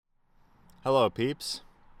Hello, peeps.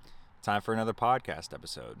 Time for another podcast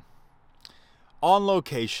episode. On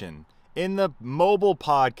location, in the mobile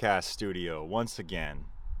podcast studio, once again.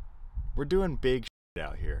 We're doing big shit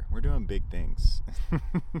out here. We're doing big things.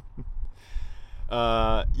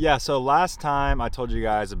 So last time I told you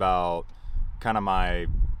guys about kind of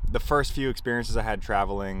the first few experiences I had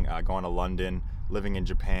traveling, going to London, living in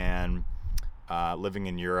Japan, living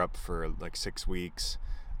in Europe for like 6 weeks,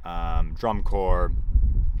 drum corps.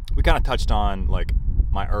 We kind of touched on like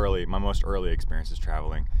my most early experiences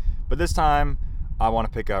traveling, but this time I want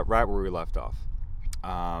to pick up right where we left off.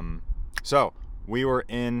 So we were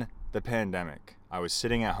in the pandemic. I was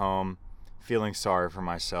sitting at home, feeling sorry for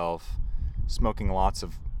myself, smoking lots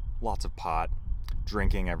of pot,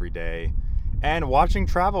 drinking every day, and watching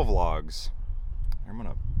travel vlogs. I'm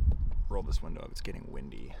gonna roll this window up. It's getting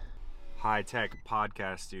windy. High-tech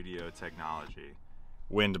podcast studio technology.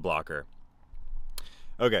 Wind blocker.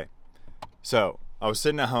 Okay, so I was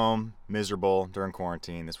sitting at home, miserable during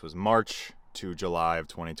quarantine. This was March to July of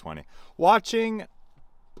 2020. Watching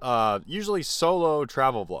usually solo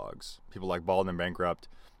travel vlogs. People like Bald and Bankrupt,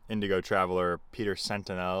 Indigo Traveler, Peter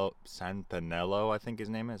Santanello, I think his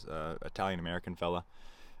name is, Italian-American fella.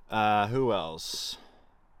 Who else?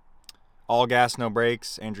 All Gas, No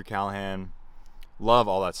Brakes, Andrew Callahan. Love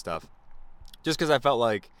all that stuff. Just because I felt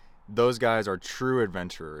like those guys are true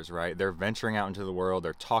adventurers, right? They're venturing out into the world.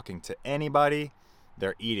 They're talking to anybody.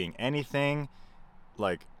 They're eating anything.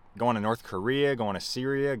 Like going to North Korea, going to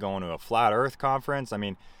Syria, going to a flat earth conference. I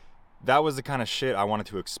mean, that was the kind of shit I wanted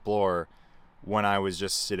to explore when I was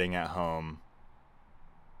just sitting at home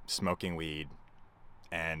smoking weed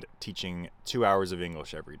and teaching 2 hours of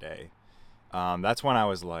English every day. That's when I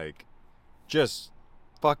was like just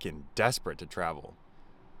fucking desperate to travel.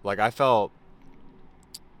 Like I felt,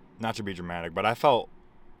 not to be dramatic, but I felt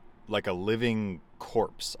like a living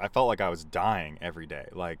corpse. I felt like I was dying every day,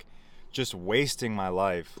 like just wasting my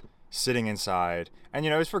life sitting inside. And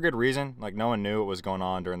it was for good reason. Like no one knew what was going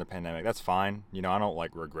on during the pandemic. That's fine. I don't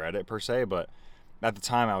like regret it per se, but at the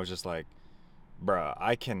time I was just like, bruh,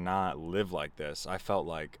 I cannot live like this. I felt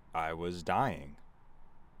like I was dying,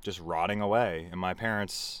 just rotting away in my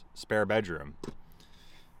parents' spare bedroom.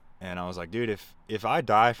 And I was like, dude, if I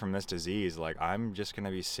die from this disease, like I'm just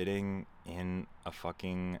gonna be sitting in a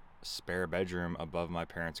fucking spare bedroom above my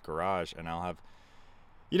parents' garage, and I'll have,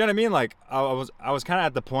 you know what I mean? Like I was kind of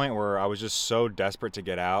at the point where I was just so desperate to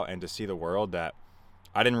get out and to see the world that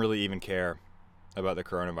I didn't really even care about the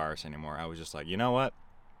coronavirus anymore. I was just like, you know what?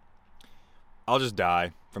 I'll just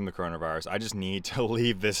die from the coronavirus. I just need to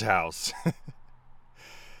leave this house.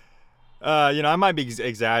 I might be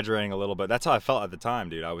exaggerating a little bit. That's how I felt at the time,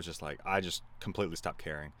 dude. I was just like, I just completely stopped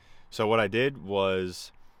caring. So what I did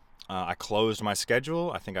was I closed my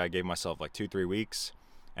schedule. I think I gave myself like 2-3 weeks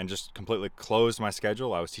and just completely closed my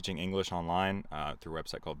schedule. I was teaching English online through a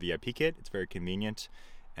website called VIP Kit. It's very convenient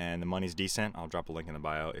and the money's decent. I'll drop a link in the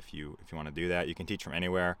bio if you want to do that. You can teach from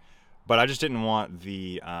anywhere. But I just didn't want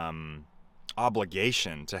the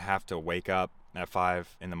obligation to have to wake up at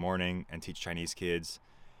 5 in the morning and teach Chinese kids.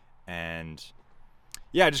 And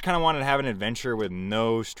yeah, I just kind of wanted to have an adventure with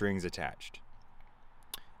no strings attached.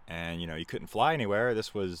 And you couldn't fly anywhere. I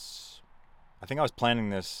think I was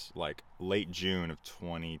planning this like late June of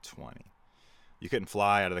 2020. You couldn't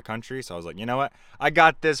fly out of the country, so I was like, you know what? I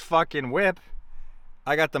got this fucking whip.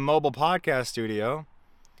 I got the mobile podcast studio.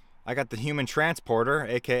 I got the human transporter,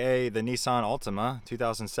 aka the Nissan Altima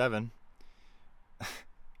 2007.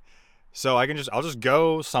 So I'll just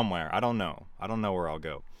go somewhere. I don't know where I'll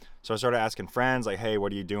go. So I started asking friends, like, hey,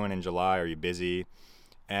 what are you doing in July? Are you busy?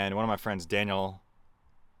 And one of my friends, Daniel,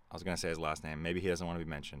 I was going to say his last name. Maybe he doesn't want to be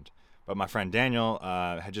mentioned. But my friend Daniel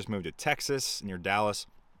had just moved to Texas, near Dallas.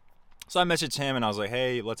 So I messaged him, and I was like,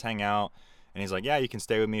 hey, let's hang out. And he's like, yeah, you can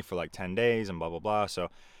stay with me for like 10 days and blah, blah, blah.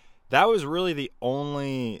 So that was really the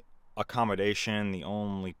only accommodation, the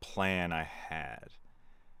only plan I had.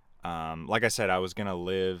 Like I said, I was going to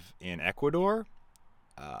live in Ecuador.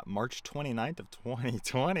 March 29th of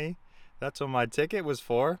 2020. That's what my ticket was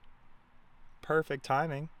for. Perfect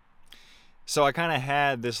timing. So I kind of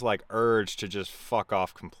had this like urge to just fuck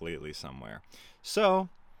off completely somewhere. So,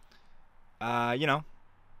 I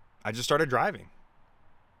just started driving.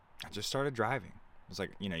 It was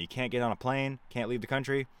like, you can't get on a plane, can't leave the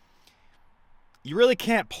country. You really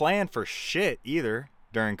can't plan for shit either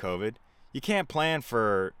during COVID. You can't plan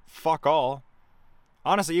for fuck all.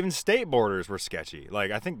 Honestly, even state borders were sketchy. Like,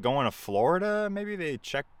 I think going to Florida, maybe they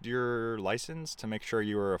checked your license to make sure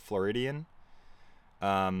you were a Floridian.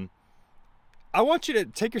 I want you to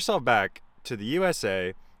take yourself back to the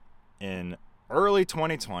USA in early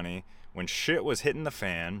 2020 when shit was hitting the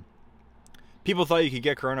fan. People thought you could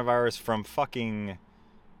get coronavirus from fucking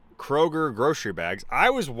Kroger grocery bags.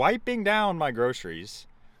 I was wiping down my groceries,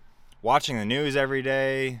 watching the news every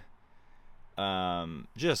day,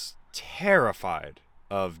 just terrified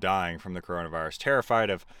of dying from the coronavirus,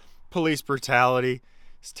 terrified of police brutality,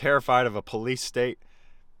 terrified of a police state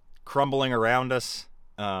crumbling around us.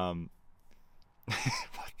 What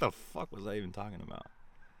the fuck was I even talking about?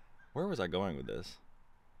 Where was I going with this?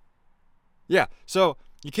 Yeah, so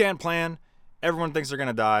you can't plan. Everyone thinks they're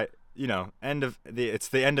gonna die. You know, it's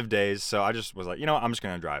the end of days. So I just was like, you know what? I'm just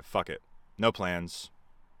gonna drive. Fuck it. No plans.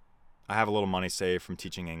 I have a little money saved from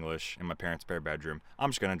teaching English in my parents' spare bedroom.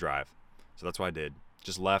 I'm just gonna drive. So that's what I did.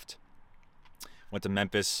 Just left. Went to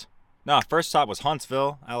Memphis. No, first stop was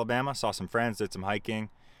Huntsville, Alabama. Saw some friends, did some hiking.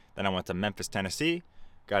 Then I went to Memphis, Tennessee.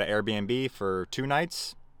 Got an Airbnb for 2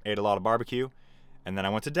 nights. Ate a lot of barbecue. And then I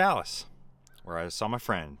went to Dallas, where I saw my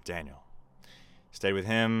friend, Daniel. Stayed with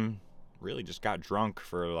him. Really just got drunk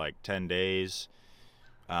for like 10 days.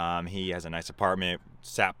 He has a nice apartment.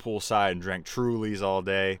 Sat poolside and drank Trulies all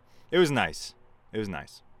day. It was nice. It was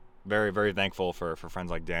nice. Very, very thankful for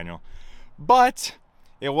friends like Daniel. But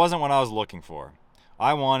it wasn't what I was looking for.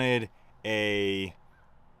 I wanted a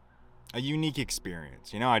unique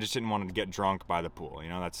experience. You know, I just didn't want to get drunk by the pool. You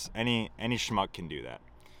know, that's any schmuck can do that.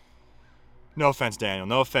 No offense, Daniel.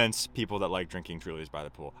 No offense, people that like drinking Trulies by the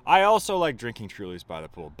pool. I also like drinking Trulies by the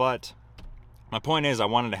pool. But my point is, I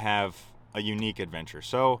wanted to have a unique adventure.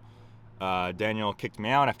 So Daniel kicked me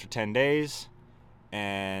out after 10 days.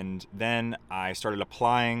 And then I started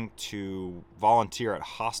applying to volunteer at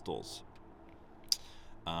hostels.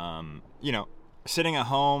 You know, sitting at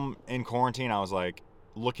home in quarantine, I was like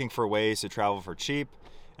looking for ways to travel for cheap.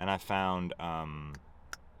 And I found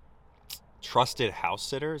Trusted House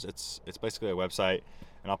Sitters. It's basically a website,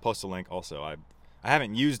 and I'll post a link also. I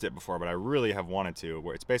haven't used it before, but I really have wanted to.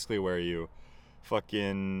 Where it's basically where you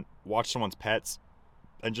fucking watch someone's pets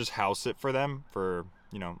and just house it for them for,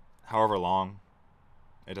 you know, however long.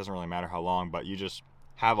 It doesn't really matter how long, but you just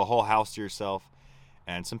have a whole house to yourself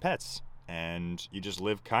and some pets, and you just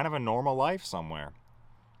live kind of a normal life somewhere.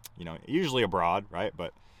 You know, usually abroad, right?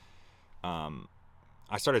 But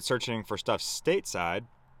I started searching for stuff stateside,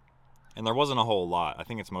 and there wasn't a whole lot. I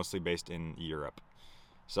think it's mostly based in Europe.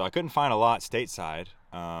 So I couldn't find a lot stateside.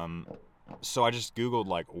 So I just Googled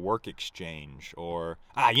like work exchange or...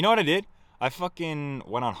 you know what I did? I fucking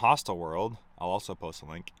went on Hostel World. I'll also post a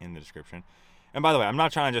link in the description. And by the way, I'm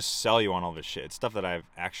not trying to just sell you on all this shit. It's stuff that I've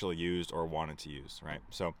actually used or wanted to use, right?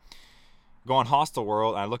 So go on Hostel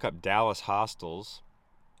World, and I look up Dallas hostels,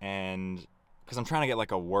 and... because I'm trying to get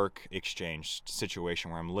like a work exchange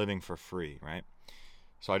situation where I'm living for free, right?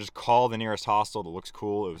 So I just called the nearest hostel that looks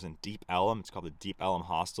cool. It was in Deep Ellum. It's called the Deep Ellum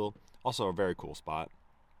Hostel. Also a very cool spot.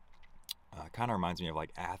 Kind of reminds me of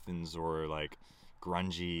like Athens or like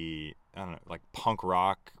grungy, I don't know, like punk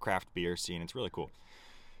rock craft beer scene. It's really cool.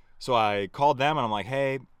 So I called them and I'm like,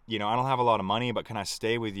 hey, you know, I don't have a lot of money, but can I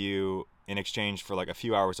stay with you in exchange for like a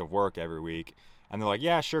few hours of work every week? And they're like,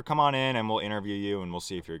 yeah, sure, come on in and we'll interview you and we'll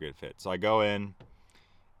see if you're a good fit. So I go in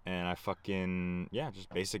and I fucking, just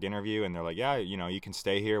basic interview. And they're like, yeah, you know, you can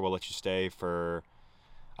stay here. We'll let you stay for,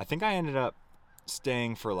 I think I ended up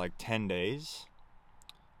staying for like 10 days.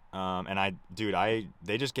 And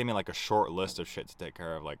they just gave me like a short list of shit to take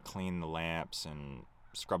care of, like clean the lamps and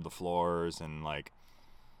scrub the floors and like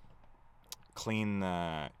clean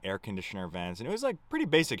the air conditioner vents. And it was like pretty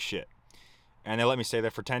basic shit. And they let me stay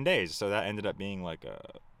there for 10 days. So that ended up being like a,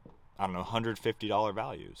 I don't know, $150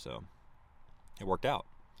 value. So it worked out.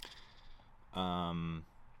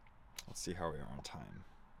 Let's see how we are on time.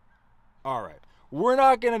 All right. We're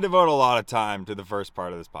not going to devote a lot of time to the first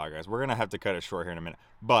part of this podcast. We're going to have to cut it short here in a minute.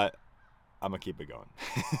 But I'm going to keep it going.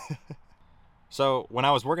 So when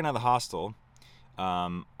I was working at the hostel,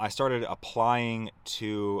 I started applying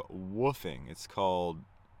to WWOOFing. It's called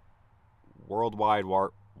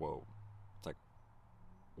It's like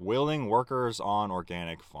Willing Workers on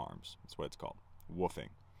Organic Farms. That's what it's called. WWOOFing.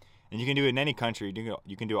 And you can do it in any country.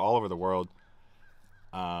 You can do it all over the world.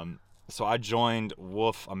 So I joined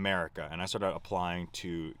WWOOF America, and I started applying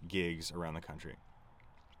to gigs around the country.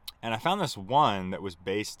 And I found this one that was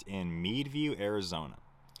based in Meadview, Arizona.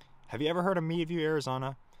 Have you ever heard of Meadview,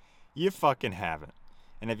 Arizona? You fucking haven't.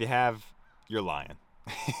 And if you have, you're lying.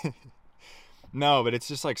 No, but it's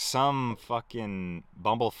just like some fucking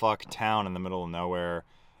bumblefuck town in the middle of nowhere,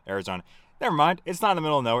 Arizona. Never mind, it's not in the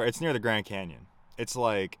middle of nowhere. It's near the Grand Canyon. It's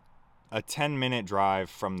like a 10-minute drive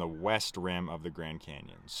from the west rim of the Grand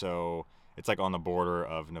Canyon. So it's like on the border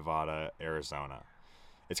of Nevada, Arizona.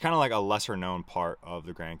 It's kind of like a lesser known part of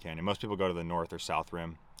the Grand Canyon. Most people go to the north or south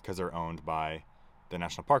rim because they're owned by the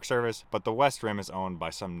National Park Service, but the West Rim is owned by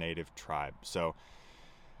some native tribe. So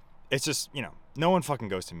it's just, no one fucking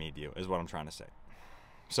goes to Meadview is what I'm trying to say.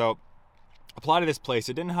 So apply to this place.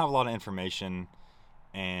 It didn't have a lot of information,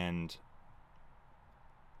 and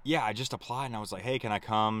yeah, I just applied and I was like, hey, can I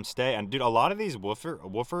come stay? And dude, a lot of these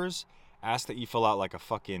woofers ask that you fill out like a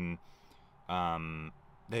fucking,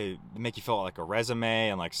 they make you fill out like a resume,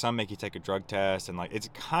 and like some make you take a drug test, and like it's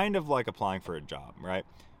kind of like applying for a job, right?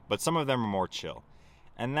 But some of them are more chill.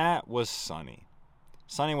 And that was Sunny.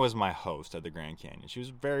 Sunny was my host at the Grand Canyon. She was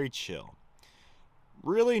very chill.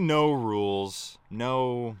 Really no rules,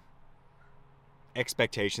 no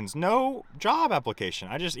expectations, no job application.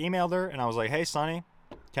 I just emailed her and I was like, hey, Sunny,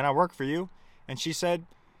 can I work for you? And she said,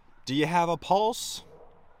 do you have a pulse?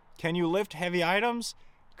 Can you lift heavy items?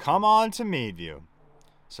 Come on to Meadview.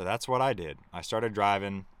 So that's what I did. I started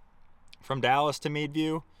driving from Dallas to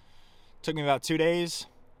Meadview. Took me about 2 days.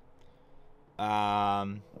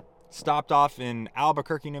 Stopped off in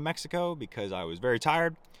Albuquerque, New Mexico because I was very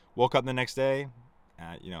tired. Woke up the next day.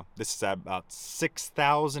 This is at about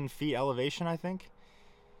 6,000 feet elevation, I think.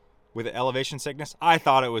 With elevation sickness. I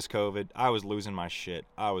thought it was COVID. I was losing my shit.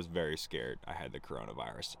 I was very scared I had the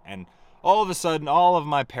coronavirus. And all of a sudden, all of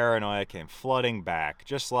my paranoia came flooding back,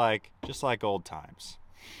 just like old times.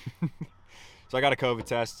 So I got a COVID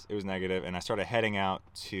test. It was negative, and I started heading out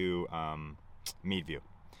to Meadview.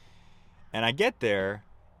 And I get there,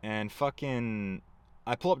 and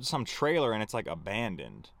I pull up to some trailer, and it's like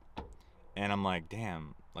abandoned. And I'm like,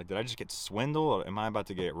 damn, like, did I just get swindled? Or am I about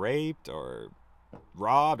to get raped or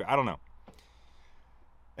robbed? I don't know.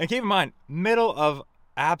 And keep in mind, middle of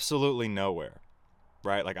absolutely nowhere,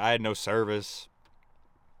 right? Like, I had no service.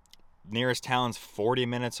 Nearest town's 40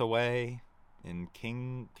 minutes away in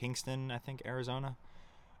Kingston, I think, Arizona.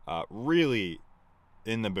 Really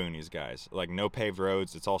in the boonies, guys. Like, no paved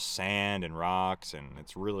roads. It's all sand and rocks, and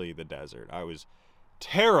it's really the desert. I was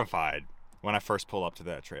terrified when I first pulled up to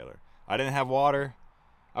that trailer. I didn't have water.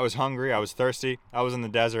 I was hungry. I was thirsty. I was in the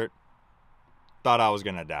desert. Thought I was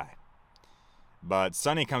going to die. But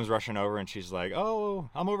Sunny comes rushing over, and she's like, oh,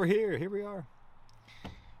 I'm over here. Here we are.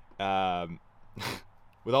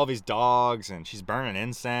 With all these dogs, and she's burning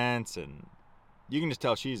incense, and you can just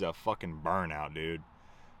tell she's a fucking burnout, dude.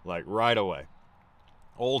 Like, right away.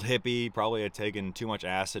 Old hippie, probably had taken too much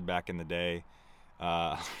acid back in the day.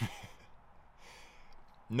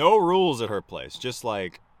 No rules at her place. Just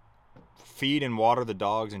like feed and water the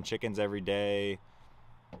dogs and chickens every day.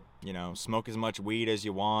 Smoke as much weed as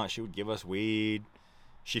you want. She would give us weed.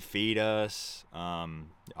 She'd feed us.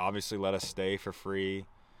 Obviously let us stay for free.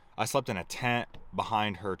 I slept in a tent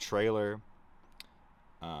behind her trailer.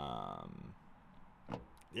 Yeah,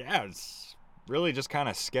 it's really just kind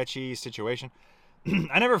of sketchy situation.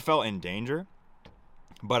 I never felt in danger,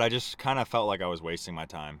 but I just kind of felt like I was wasting my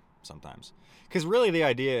time sometimes. Because really the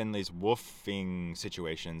idea in these woofing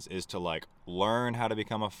situations is to like learn how to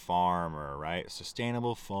become a farmer, right?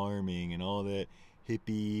 Sustainable farming and all that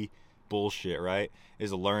hippie bullshit, right?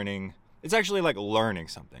 Is learning. It's actually like learning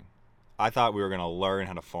something. I thought we were going to learn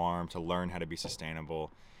how to farm, to learn how to be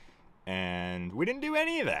sustainable. And we didn't do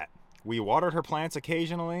any of that. We watered her plants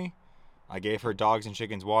occasionally. I gave her dogs and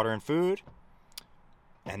chickens water and food.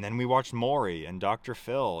 And then we watched Maury and Dr.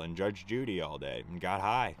 Phil and Judge Judy all day and got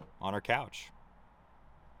high on her couch.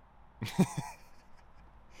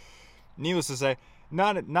 Needless to say,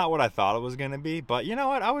 not what I thought it was going to be, but you know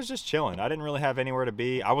what? I was just chilling. I didn't really have anywhere to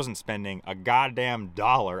be. I wasn't spending a goddamn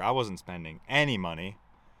dollar. I wasn't spending any money.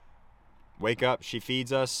 Wake up, she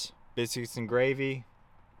feeds us biscuits and gravy.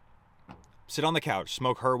 Sit on the couch,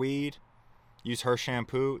 smoke her weed, use her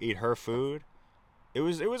shampoo, eat her food. It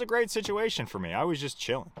was a great situation for me. I was just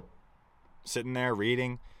chilling. Sitting there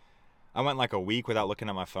reading. I went like a week without looking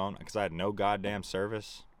at my phone because I had no goddamn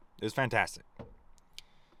service. It was fantastic.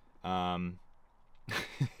 It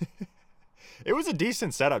was a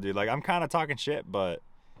decent setup, dude. Like, I'm kind of talking shit, but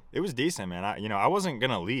it was decent, man. I wasn't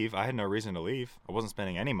going to leave. I had no reason to leave. I wasn't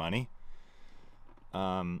spending any money.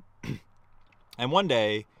 And one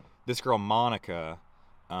day, this girl, Monica,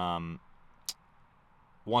 wants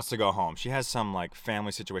to go home. She has some, like,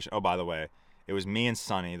 family situation. Oh, by the way, it was me and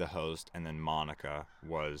Sunny, the host, and then Monica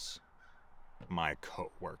was my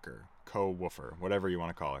co-worker, co-woofer, whatever you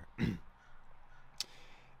want to call her.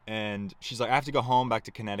 And she's like, I have to go home back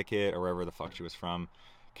to Connecticut or wherever the fuck she was from.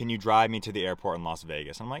 Can you drive me to the airport in Las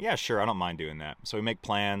Vegas? I'm like, yeah, sure. I don't mind doing that. So we make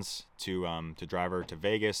plans to drive her to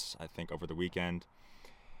Vegas, I think over the weekend.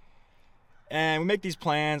 And we make these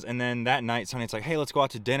plans. And then that night, Sunny's like, hey, let's go out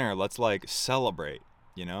to dinner. Let's like celebrate.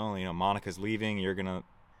 You know, Monica's leaving. You're going to,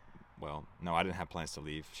 well, no, I didn't have plans to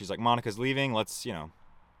leave. She's like, Monica's leaving. Let's,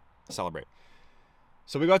 celebrate.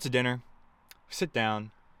 So we go out to dinner, sit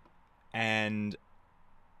down, and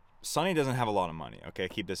Sunny doesn't have a lot of money, okay?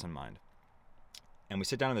 Keep this in mind. And we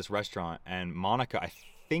sit down in this restaurant, and Monica, I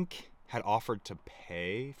think, had offered to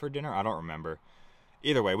pay for dinner. I don't remember.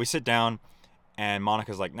 Either way, we sit down, and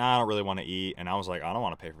Monica's like, nah, I don't really want to eat. And I was like, I don't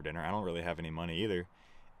want to pay for dinner. I don't really have any money either.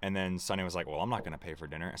 And then Sunny was like, well, I'm not going to pay for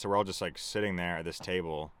dinner. So we're all just like sitting there at this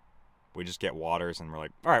table. We just get waters, and we're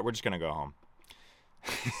like, all right, we're just going to go home.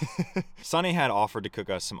 Sunny had offered to cook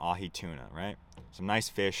us some ahi tuna, right? Some nice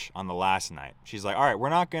fish on the last night. She's like, all right, we're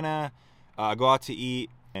not going to go out to eat,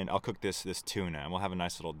 and I'll cook this tuna, and we'll have a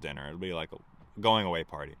nice little dinner. It'll be like a going away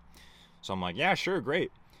party. So I'm like, yeah, sure,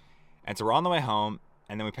 great. And so we're on the way home,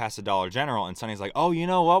 and then we pass the Dollar General, and Sunny's like, oh, you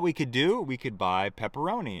know what we could do? We could buy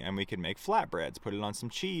pepperoni, and we could make flatbreads, put it on some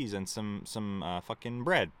cheese and some fucking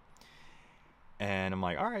bread. And I'm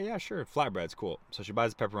like, all right, yeah, sure, flatbreads, cool. So she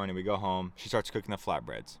buys the pepperoni, we go home, she starts cooking the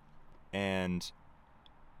flatbreads. And,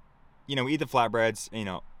 we eat the flatbreads,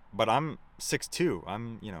 but I'm 6'2",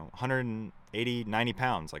 I'm, 180, 90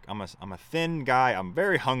 pounds. Like, I'm a thin guy, I'm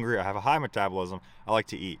very hungry, I have a high metabolism, I like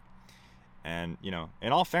to eat. And,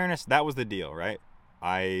 in all fairness, that was the deal, right?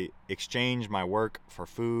 I exchanged my work for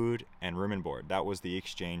food and room and board. That was the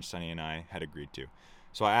exchange Sunny and I had agreed to.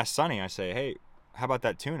 So I asked Sunny, I say, hey, how about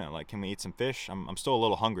that tuna? Like, can we eat some fish? I'm still a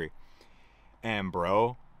little hungry. And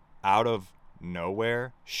bro, out of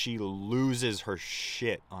nowhere, she loses her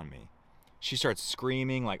shit on me. She starts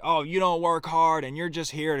screaming like, oh, you don't work hard and you're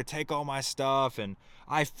just here to take all my stuff, and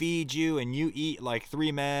I feed you and you eat like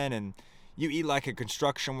 3 men, and you eat like a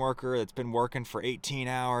construction worker that's been working for 18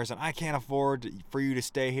 hours, and I can't afford for you to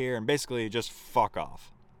stay here, and basically just fuck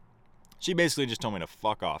off. She basically just told me to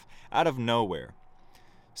fuck off out of nowhere.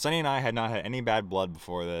 Sunny and I had not had any bad blood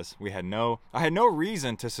before this. I had no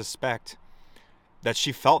reason to suspect that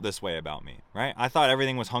she felt this way about me, right? I thought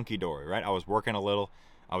everything was hunky-dory, right? I was working a little,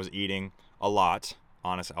 I was eating a lot.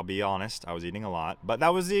 I'll be honest, I was eating a lot, but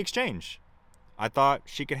that was the exchange. I thought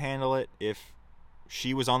she could handle it if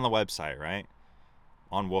she was on the website, right?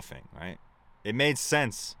 On Woofing, right? It made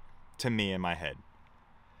sense to me in my head.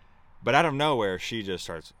 But out of nowhere, she just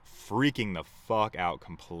starts freaking the fuck out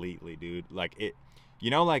completely, dude. Like,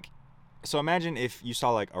 so imagine if you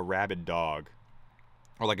saw like a rabid dog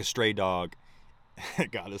or like a stray dog.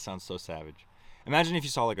 God, this sounds so savage. Imagine if you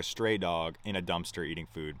saw like a stray dog in a dumpster eating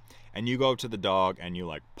food, and you go up to the dog and you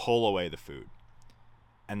like pull away the food.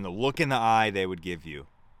 And the look in the eye they would give you,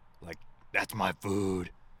 like, that's my food.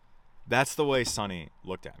 That's the way Sunny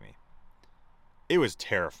looked at me. It was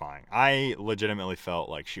terrifying. I legitimately felt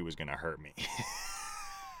like she was going to hurt me.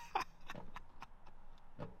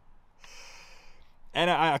 And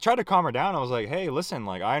I tried to calm her down. I was like, hey, listen,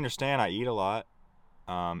 like, I understand I eat a lot.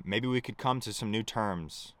 Maybe we could come to some new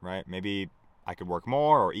terms, right? Maybe I could work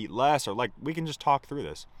more or eat less, or like, we can just talk through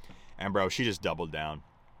this. And bro, she just doubled down.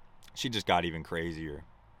 She just got even crazier.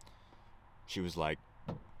 She was like,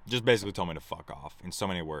 just basically told me to fuck off in so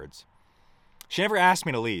many words. She never asked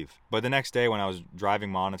me to leave, but the next day when I was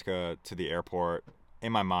driving Monica to the airport,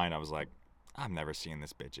 in my mind I was like, I'm never seeing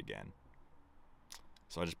this bitch again.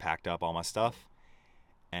 So I just packed up all my stuff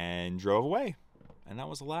and drove away. And that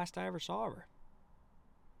was the last I ever saw of her.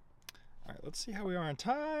 All right, let's see how we are on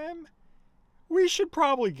time. We should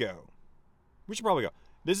probably go. This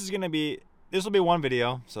will be one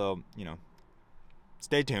video, so,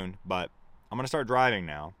 stay tuned. But I'm going to start driving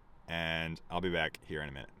now, and I'll be back here in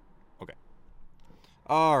a minute. Okay.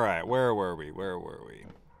 All right, where were we?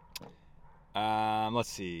 Let's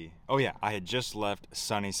see. Oh, yeah, I had just left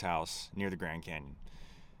Sunny's house near the Grand Canyon.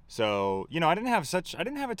 So, I didn't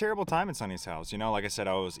have a terrible time in Sunny's house. Like I said,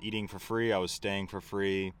 I was eating for free, I was staying for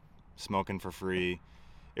free, smoking for free.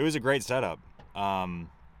 It was a great setup. And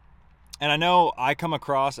I know I come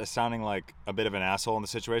across as sounding like a bit of an asshole in the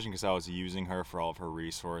situation because I was using her for all of her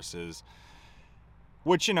resources.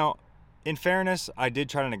 Which, in fairness, I did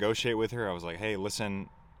try to negotiate with her. I was like, hey, listen,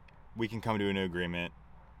 we can come to a new agreement.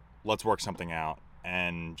 Let's work something out.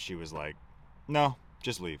 And she was like, no,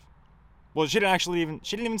 just leave. Well, she didn't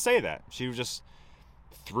even say that. She just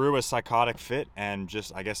threw a psychotic fit and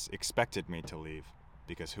just, I guess, expected me to leave.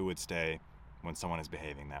 Because who would stay when someone is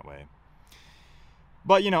behaving that way?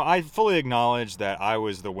 But, I fully acknowledge that I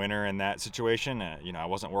was the winner in that situation. I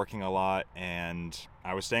wasn't working a lot and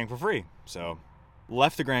I was staying for free. So,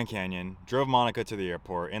 left the Grand Canyon, drove Monica to the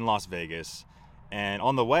airport in Las Vegas. And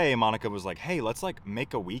on the way, Monica was like, hey, let's like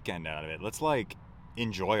make a weekend out of it. Let's like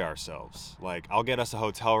enjoy ourselves. Like, I'll get us a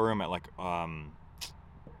hotel room at like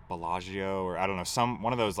Bellagio, or I don't know,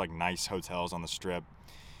 one of those like nice hotels on the Strip.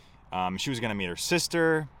 She was gonna meet her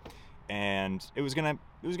sister, and it was gonna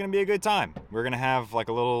be a good time. We were gonna have like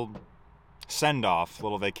a little send-off,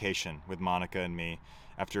 little vacation with Monica and me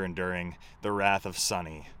after enduring the wrath of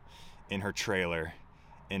Sunny in her trailer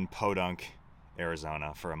in Podunk,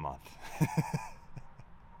 Arizona for a month.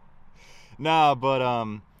 Nah,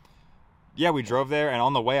 but yeah, we drove there, and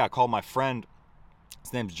on the way I called my friend.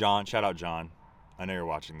 His name's John. Shout out John. I know you're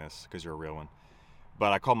watching this because you're a real one.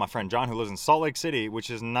 But I called my friend John, who lives in Salt Lake City, which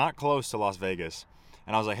is not close to Las Vegas.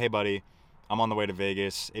 And I was like, hey, buddy, I'm on the way to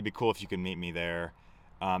Vegas. It'd be cool if you could meet me there.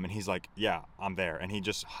 And he's like, yeah, I'm there. And he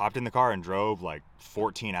just hopped in the car and drove like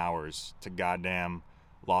 14 hours to goddamn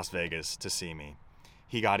Las Vegas to see me.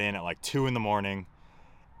 He got in at like 2 in the morning,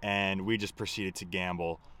 and we just proceeded to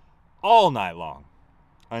gamble all night long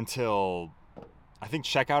until I think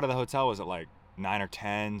checkout of the hotel was at like 9 or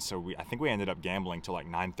 10. So I think we ended up gambling till like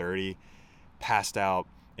 9:30, passed out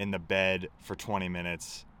in the bed for 20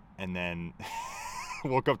 minutes, and then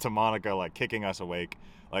woke up to Monica like kicking us awake,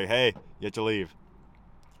 like, hey, you have to leave.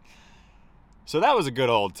 So that was a good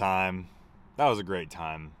old time. That was a great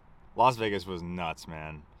time. Las Vegas was nuts,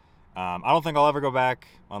 man. I don't think I'll ever go back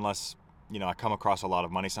unless, I come across a lot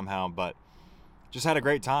of money somehow, but just had a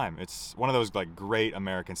great time. It's one of those like great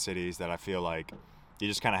American cities that I feel like you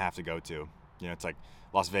just kind of have to go to. It's like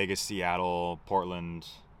Las Vegas, Seattle, Portland,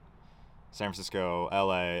 San Francisco,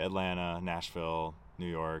 LA, Atlanta, Nashville, New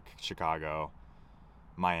York, Chicago,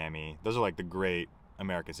 Miami. Those are like the great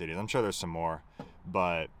American cities. I'm sure there's some more,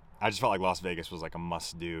 but I just felt like Las Vegas was like a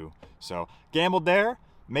must do. So gambled there,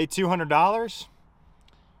 made $200,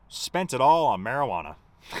 spent it all on marijuana.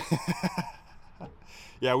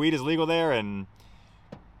 Yeah, weed is legal there, and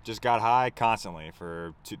just got high constantly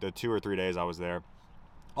for the 2 or 3 days I was there.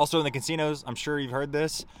 Also in the casinos, I'm sure you've heard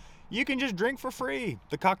this, you can just drink for free.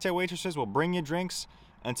 The cocktail waitresses will bring you drinks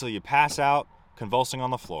until you pass out, convulsing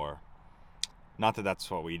on the floor. Not that that's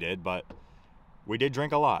what we did, but we did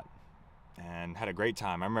drink a lot and had a great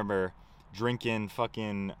time. I remember drinking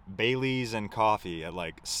fucking Baileys and coffee at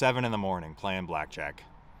like 7 in the morning playing blackjack.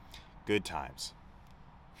 Good times.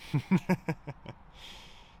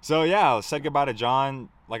 So yeah, I said goodbye to John.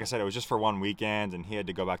 Like I said, it was just for one weekend and he had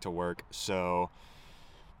to go back to work. So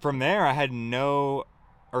from there, I had no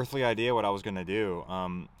earthly idea what I was going to do.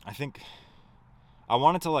 I think I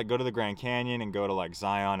wanted to like go to the Grand Canyon and go to like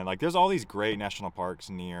Zion, and like there's all these great national parks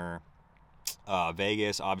near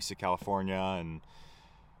Vegas, obviously California, and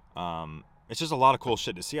it's just a lot of cool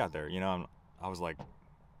shit to see out there. I was like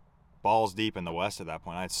balls deep in the West at that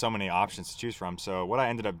point. I had so many options to choose from. So what I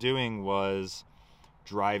ended up doing was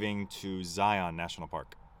driving to Zion National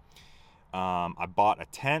Park. I bought a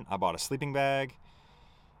tent. I bought a sleeping bag.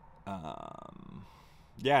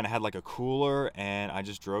 Yeah, and I had like a cooler, and I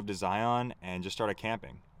just drove to Zion and just started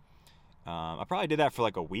camping. I probably did that for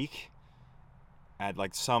like a week at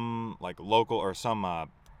like some like local or some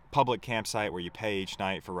public campsite where you pay each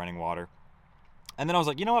night for running water. And then I was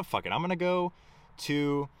like, you know what, fuck it. I'm going to go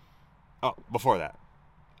to... Oh, before that,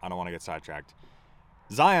 I don't want to get sidetracked.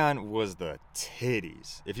 Zion was the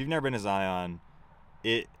titties. If you've never been to Zion,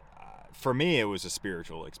 for me, it was a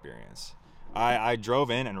spiritual experience. I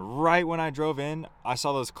drove in, and right when I drove in, I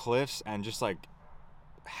saw those cliffs and just like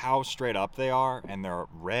how straight up they are, and they're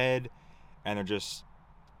red, and they're just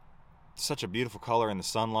such a beautiful color in the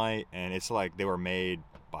sunlight, and it's like they were made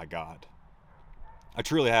by God. I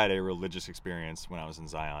truly had a religious experience when I was in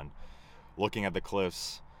Zion, looking at the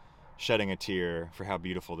cliffs, shedding a tear for how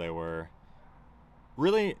beautiful they were.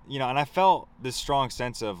 Really, and I felt this strong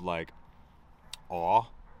sense of like awe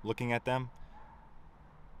looking at them.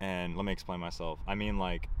 And let me explain myself. I mean,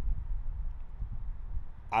 like,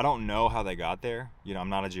 I don't know how they got there. I'm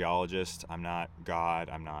not a geologist. I'm not God.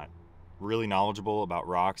 I'm not really knowledgeable about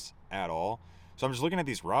rocks at all. So I'm just looking at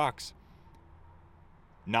these rocks,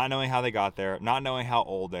 not knowing how they got there, not knowing how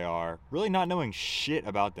old they are, really not knowing shit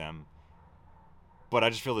about them. But I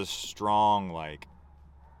just feel this strong, like,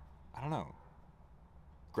 I don't know,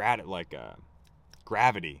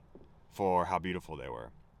 gravity for how beautiful they were.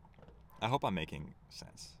 I hope I'm making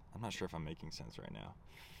sense. I'm not sure if I'm making sense right now.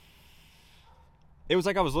 It was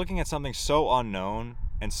like I was looking at something so unknown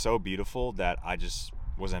and so beautiful that I just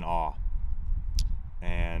was in awe.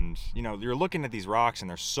 And, you're looking at these rocks, and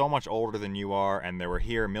they're so much older than you are, and they were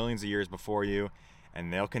here millions of years before you,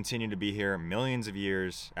 and they'll continue to be here millions of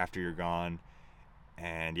years after you're gone.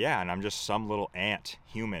 And yeah, and I'm just some little ant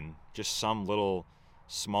human, just some little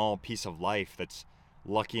small piece of life that's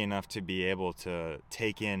lucky enough to be able to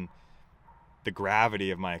take in the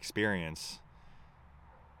gravity of my experience.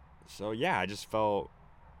 So yeah, I just felt,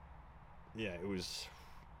 it was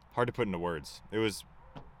hard to put into words. It was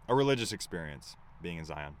a religious experience being in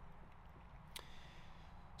Zion.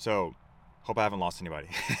 So hope I haven't lost anybody.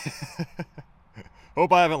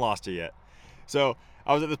 Hope I haven't lost you yet. So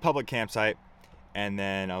I was at this public campsite, and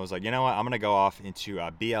then I was like, you know what? I'm gonna go off into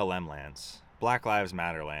BLM lands, Black Lives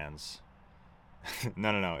Matter lands.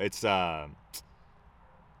 No. It's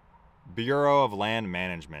Bureau of Land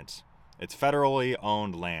Management. It's federally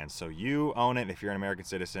owned land, so you own it if you're an American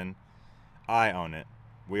citizen. I own it.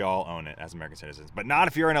 We all own it as American citizens, but not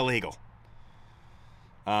if you're an illegal.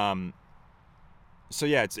 So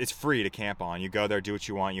yeah, it's free to camp on. You go there, do what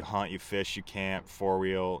you want. You hunt, you fish, you camp, ride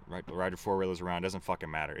your four-wheelers around. It doesn't fucking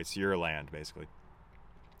matter. It's your land, basically.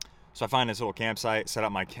 So I find this little campsite, set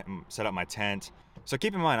up my tent. So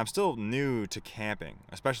keep in mind, I'm still new to camping,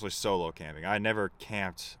 especially solo camping. I never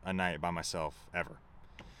camped a night by myself ever.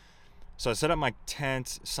 So I set up my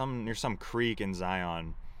tent near some creek in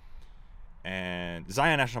Zion, and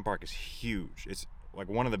Zion National Park is huge. It's like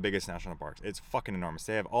one of the biggest national parks. It's fucking enormous.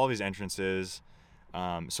 They have all these entrances.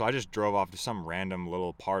 So I just drove off to some random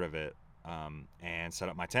little part of it and set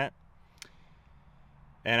up my tent.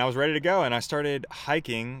 And I was ready to go, and I started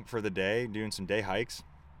hiking for the day, doing some day hikes.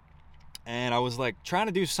 And I was like trying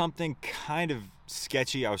to do something kind of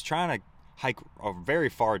sketchy. I was trying to hike a very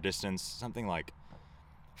far distance, something like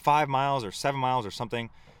 5 miles or 7 miles or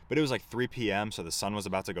something. But it was like 3 p.m., so the sun was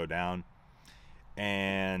about to go down.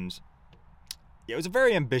 And it was a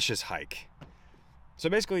very ambitious hike. So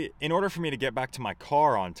basically, in order for me to get back to my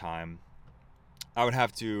car on time, I would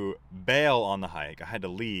have to bail on the hike. I had to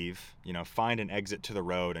leave, find an exit to the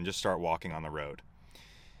road and just start walking on the road.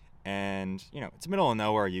 And, it's middle of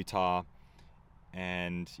nowhere, Utah.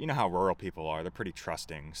 And you know how rural people are. They're pretty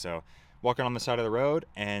trusting. So walking on the side of the road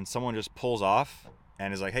and someone just pulls off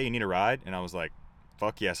and is like, hey, you need a ride? And I was like,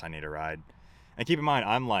 fuck yes, I need a ride. And keep in mind,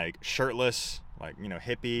 I'm like shirtless, like,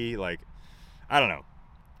 hippie, like, I don't know.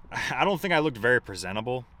 I don't think I looked very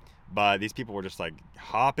presentable. But these people were just like,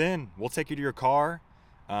 hop in. We'll take you to your car.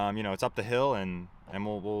 It's up the hill, and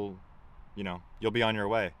we'll you'll be on your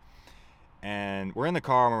way. And we're in the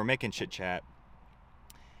car, and we're making chit chat.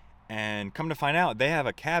 And come to find out, they have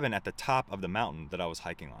a cabin at the top of the mountain that I was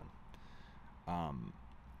hiking on.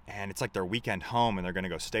 And it's like their weekend home, and they're going to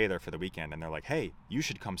go stay there for the weekend. And they're like, hey, you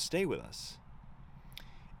should come stay with us.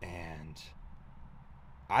 And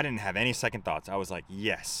I didn't have any second thoughts. I was like,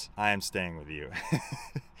 yes, I am staying with you.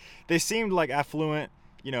 They seemed like affluent,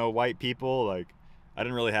 white people. Like, I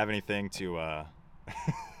didn't really have anything to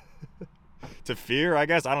to fear, I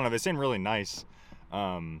guess. I don't know. They seemed really nice.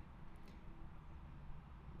 Yeah,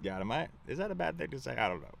 is that a bad thing to say? I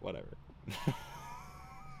don't know. Whatever.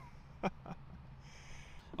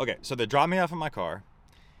 Okay, so they drop me off in my car,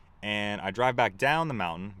 and I drive back down the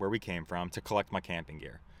mountain where we came from to collect my camping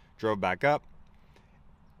gear. Drove back up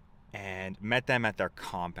and met them at their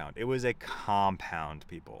compound. It was a compound,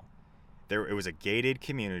 people. It was a gated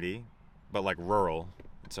community, but like rural.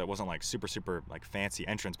 So it wasn't like super like fancy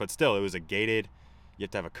entrance, but still it was a gated, you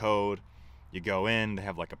have to have a code. You go in, they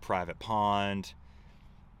have like a private pond.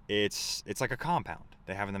 It's like a compound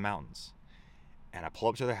they have in the mountains. And I pull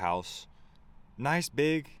up to their house. Nice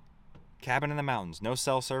big cabin in the mountains, no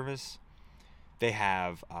cell service. They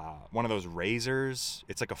have one of those razors.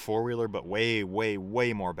 It's like a four-wheeler, but way, way,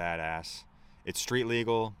 way more badass. It's street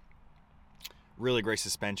legal. Really great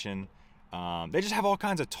suspension. They just have all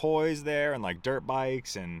kinds of toys there and like dirt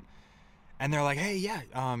bikes and they're like, hey, yeah,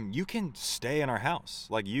 you can stay in our house.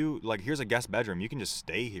 Like here's a guest bedroom. You can just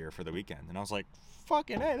stay here for the weekend. And I was like,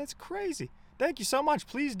 fucking hey, that's crazy. Thank you so much.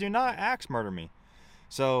 Please do not axe murder me.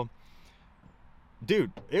 So,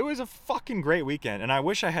 dude, it was a fucking great weekend. And I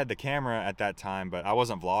wish I had the camera at that time, but I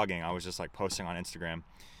wasn't vlogging. I was just like posting on Instagram.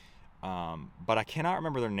 But I cannot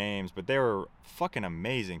remember their names, but they were fucking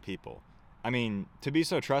amazing people. I mean, to be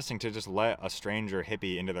so trusting to just let a stranger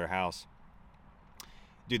hippie into their house.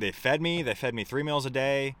 Dude, they fed me 3 meals a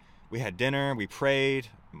day. We had dinner, we prayed,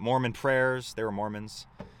 Mormon prayers. They were Mormons.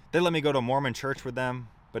 They let me go to a Mormon church with them,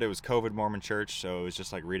 but it was COVID Mormon church, so it was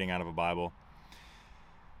just like reading out of a Bible.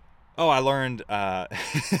 Oh, I learned I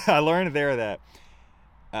learned there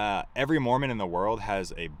that every Mormon in the world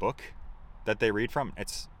has a book that they read from.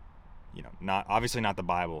 It's, obviously not the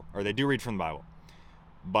Bible, or they do read from the Bible.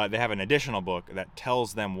 But they have an additional book that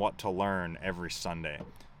tells them what to learn every Sunday.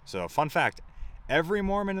 So, fun fact, every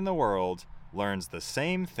Mormon in the world learns the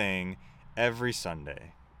same thing every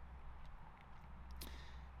Sunday.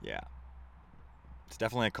 Yeah. It's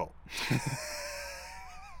definitely a cult.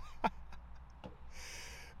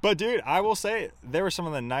 But, dude, I will say, they were some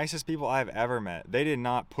of the nicest people I've ever met. They did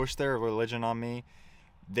not push their religion on me.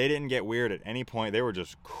 They didn't get weird at any point. They were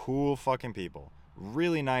just cool fucking people.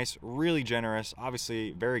 Really nice, really generous,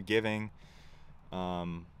 obviously very giving.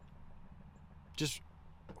 Just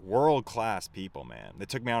world-class people, man. They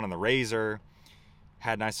took me out on the Razor.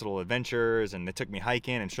 had nice little adventures, and they took me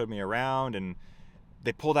hiking and showed me around, and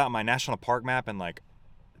they pulled out my national park map and like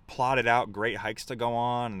plotted out great hikes to go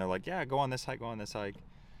on, and they're like, yeah, go on this hike, go on this hike.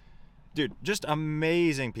 Dude, just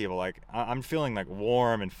amazing people. Like, I'm feeling like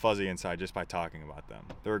warm and fuzzy inside just by talking about them.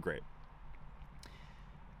 They were great.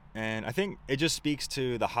 And I think it just speaks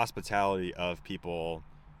to the hospitality of people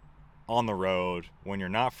on the road when you're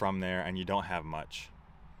not from there and you don't have much,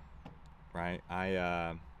 right?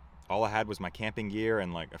 All I had was my camping gear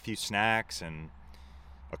and like a few snacks and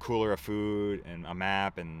a cooler of food and a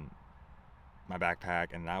map and my backpack,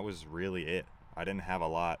 and that was really it. I didn't have a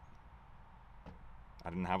lot.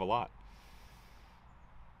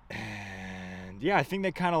 And yeah, I think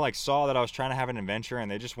they kind of like saw that I was trying to have an adventure,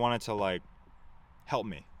 and they just wanted to like help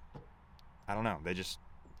me. I don't know.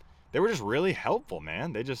 They were just really helpful,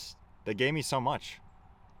 man. They gave me so much,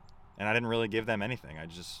 and I didn't really give them anything. I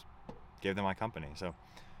just gave them my company. So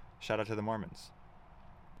shout out to the Mormons.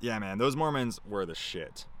 Yeah, man, those Mormons were the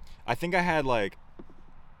shit. I think I had like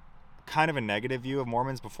kind of a negative view of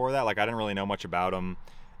Mormons before that. Like, I didn't really know much about them.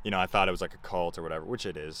 You know, I thought it was like a cult or whatever, which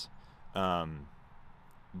it is.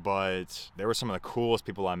 But they were some of the coolest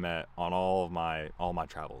people I met on all my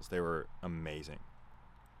travels. They were amazing.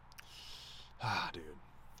 Ah, dude,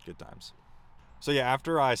 good times. So yeah,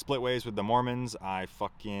 after I split ways with the Mormons, I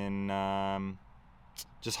fucking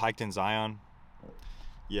just hiked in Zion.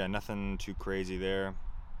 Yeah, nothing too crazy there.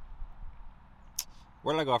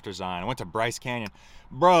 Where did I go after Zion? I went to Bryce Canyon.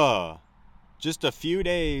 Bruh, just a few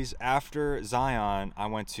days after Zion, I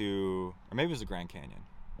went to, or maybe it was the Grand Canyon.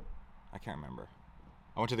 I can't remember.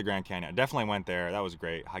 I went to the Grand Canyon. I definitely went there. That was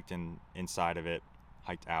great. Hiked inside of it.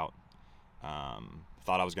 Hiked out.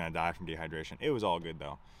 Thought I was going to die from dehydration. It was all good,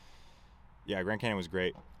 though. Yeah, Grand Canyon was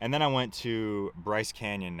great. And then I went to Bryce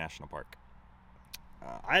Canyon National Park.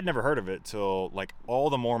 I had never heard of it till, like, all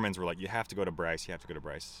the Mormons were like, you have to go to Bryce. You have to go to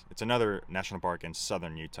Bryce. It's another national park in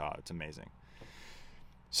southern Utah. It's amazing.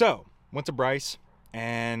 So, went to Bryce,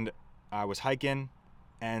 and I was hiking,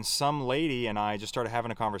 and some lady and I just started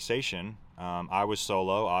having a conversation. I was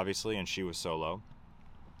solo, obviously, and she was solo.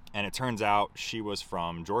 And it turns out she was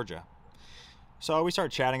from Georgia. So we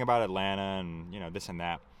started chatting about Atlanta and, you know, this and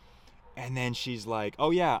that. And then she's like, oh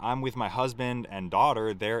yeah, I'm with my husband and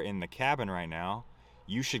daughter. They're in the cabin right now.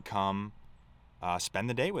 You should come spend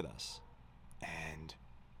the day with us. And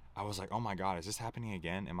I was like, oh my God, is this happening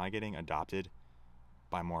again? Am I getting adopted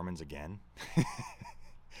by Mormons again?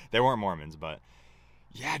 They weren't Mormons, but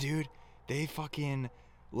yeah, dude, they fucking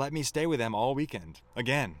let me stay with them all weekend.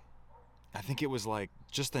 Again, I think it was like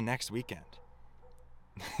just the next weekend.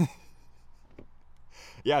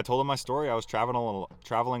 Yeah, I told them my story. I was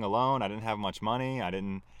traveling alone. I didn't have much money. I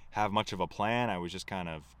didn't have much of a plan. I was just kind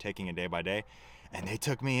of taking it day by day. And they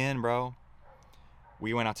took me in, bro.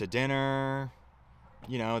 We went out to dinner.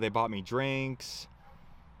 You know, they bought me drinks.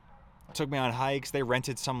 Took me on hikes. They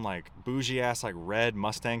rented some like bougie ass like red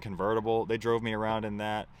Mustang convertible. They drove me around in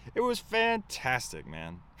that. It was fantastic,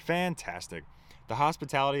 man. Fantastic. The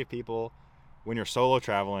hospitality of people when you're solo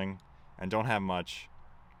traveling and don't have much,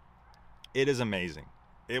 it is amazing.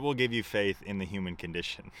 It will give you faith in the human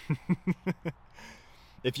condition.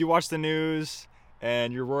 If you watch the news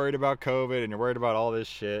and you're worried about COVID and you're worried about all this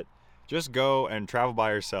shit, just go and travel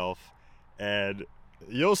by yourself and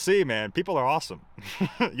you'll see, man. People are awesome.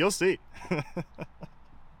 You'll see.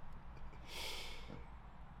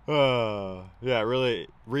 Yeah, it really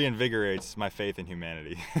reinvigorates my faith in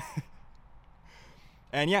humanity.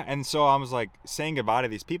 And yeah, and so I was like saying goodbye to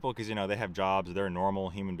these people because, you know, they have jobs, they're normal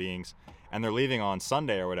human beings, and they're leaving on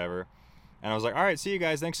Sunday or whatever. And I was like, all right, see you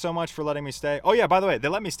guys. Thanks so much for letting me stay. Oh yeah, by the way, they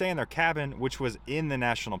let me stay in their cabin, which was in the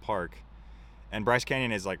national park. And Bryce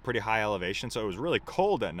Canyon is like pretty high elevation, so it was really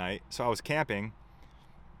cold at night. So I was camping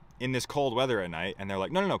in this cold weather at night, and they're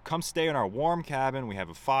like, no, come stay in our warm cabin. We have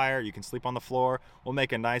a fire. You can sleep on the floor. We'll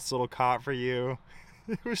make a nice little cot for you.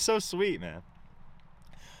 It was so sweet, man.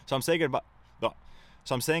 So I'm saying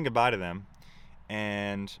goodbye to them,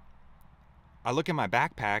 and I look in my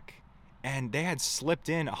backpack, and they had slipped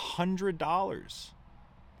in $100.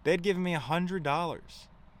 They had given me $100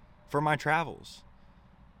 for my travels.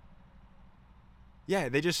 Yeah,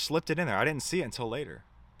 they just slipped it in there. I didn't see it until later,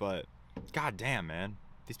 but god damn, man.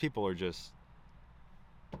 These people are just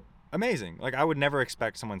amazing. Like, I would never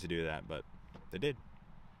expect someone to do that, but they did.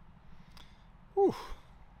 Whew.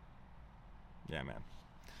 Yeah, man.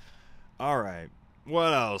 All right.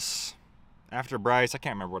 What else? After Bryce, I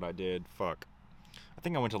can't remember what I did. Fuck. I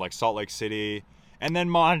think I went to like Salt Lake City and then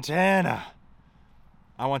Montana.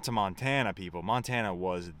 I went to Montana, people. Montana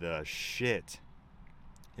was the shit.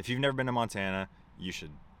 If you've never been to Montana, you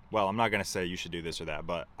should well, I'm not going to say you should do this or that,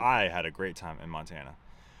 but I had a great time in Montana.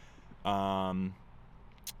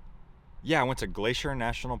 Yeah, I went to Glacier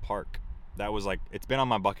National Park. That was like, it's been on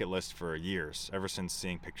my bucket list for years, ever since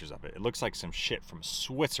seeing pictures of it. It looks like some shit from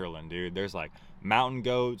Switzerland, dude. There's like mountain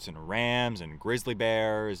goats and rams and grizzly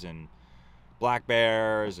bears and black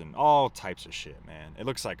bears and all types of shit, man. It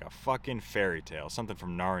looks like a fucking fairy tale, something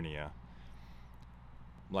from Narnia.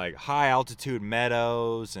 Like high altitude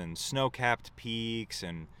meadows and snow-capped peaks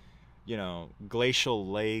and, you know, glacial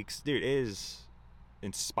lakes. Dude, it is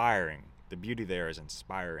inspiring. The beauty there is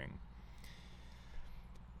inspiring.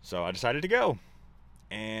 So I decided to go.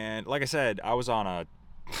 And like I said, I was on a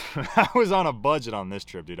I was on a budget on this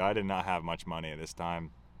trip, dude. I did not have much money at this time.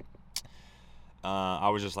 I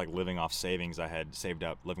was just like living off savings I had saved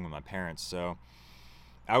up living with my parents. So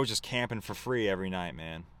I was just camping for free every night,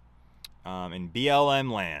 man. In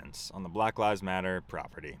BLM lands on the Black Lives Matter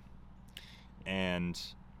property. And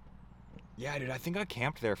yeah, dude, I think I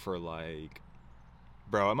camped there for like,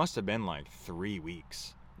 bro, it must have been like 3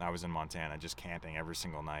 weeks. I was in Montana just camping every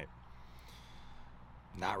single night.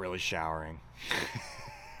 Not really showering.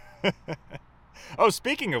 Oh,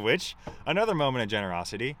 speaking of which, another moment of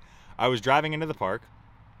generosity. I was driving into the park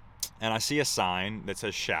and I see a sign that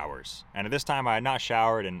says showers. And at this time I had not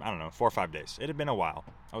showered in, I don't know, 4 or 5 days. It had been a while.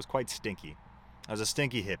 I was quite stinky. I was a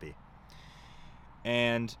stinky hippie.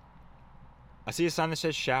 And I see a sign that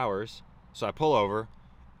says showers. So I pull over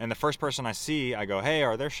and the first person I see, I go, "Hey,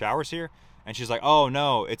 are there showers here?" And she's like, "Oh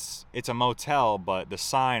no, it's a motel, but the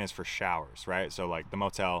sign is for showers," right? So like the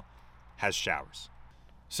motel has showers.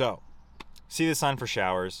 So see the sign for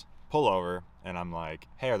showers, pull over, and I'm like,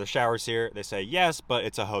 "Hey, are there showers here?" They say, "Yes, but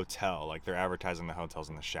it's a hotel." Like they're advertising the hotels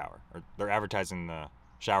in the shower, or they're advertising the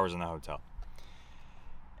showers in the hotel.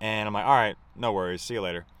 And I'm like, "All right, no worries, see you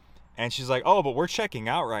later." And she's like, "Oh, but we're checking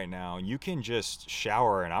out right now. You can just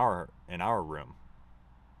shower in our room.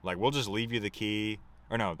 Like we'll just leave you the key."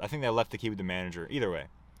 Or no, I think they left the key with the manager. Either way,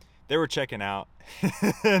 they were checking out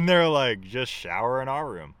and they're like, "Just shower in our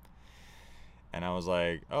room." And I was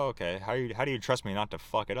like, "Oh, okay. How do you trust me not to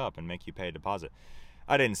fuck it up and make you pay a deposit?"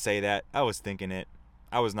 I didn't say that. I was thinking it.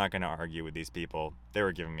 I was not going to argue with these people. They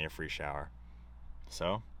were giving me a free shower.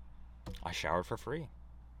 So I showered for free.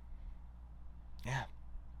 Yeah,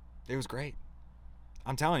 it was great.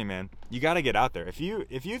 I'm telling you, man, you got to get out there. If you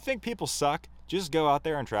think people suck, just go out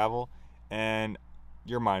there and travel and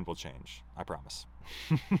your mind will change. I promise.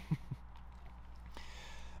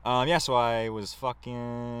 Yeah, so I was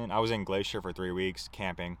in Glacier for 3 weeks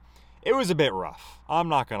camping. It was a bit rough. I'm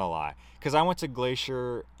not going to lie. Because I went to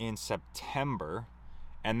Glacier in September,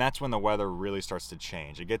 and that's when the weather really starts to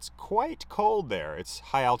change. It gets quite cold there. It's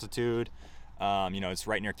high altitude. It's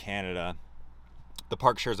right near Canada. The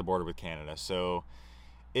park shares a border with Canada, so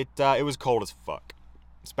it was cold as fuck,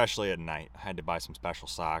 especially at night. I had to buy some special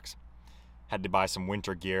socks. Had to buy some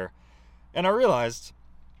winter gear. And I realized,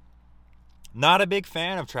 not a big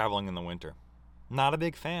fan of traveling in the winter. Not a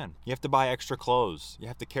big fan. You have to buy extra clothes. You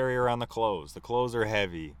have to carry around the clothes. The clothes are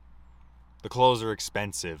heavy. The clothes are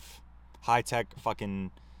expensive. High-tech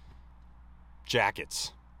fucking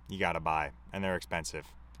jackets you gotta buy. And they're expensive.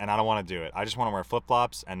 And I don't want to do it. I just want to wear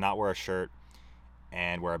flip-flops and not wear a shirt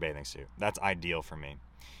and wear a bathing suit. That's ideal for me.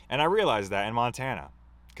 And I realized that in Montana.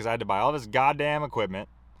 Because I had to buy all this goddamn equipment.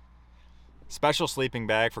 Special sleeping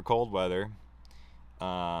bag for cold weather.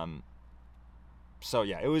 So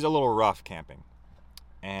yeah, it was a little rough camping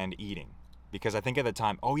and eating. Because I think at the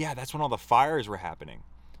time, oh yeah, that's when all the fires were happening.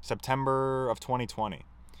 September of 2020.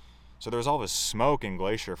 So there was all this smoke in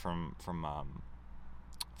Glacier from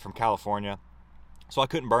California. So I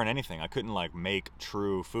couldn't burn anything. I couldn't like make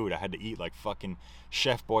true food. I had to eat like fucking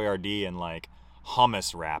Chef Boyardee and like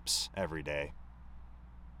hummus wraps every day.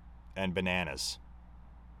 And bananas.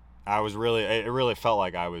 It really felt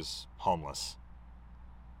like I was homeless.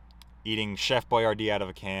 Eating Chef Boyardee out of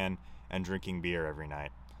a can and drinking beer every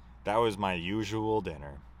night. That was my usual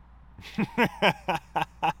dinner.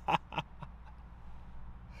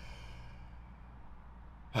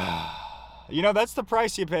 That's the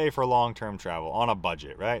price you pay for long-term travel on a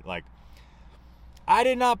budget, right? Like, I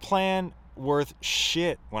did not plan worth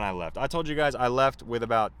shit when I left. I told you guys I left with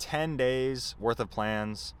about 10 days worth of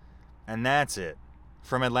plans, and that's it.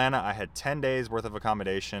 From Atlanta, I had 10 days worth of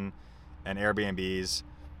accommodation and Airbnbs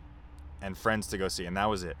and friends to go see, and that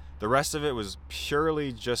was it. The rest of it was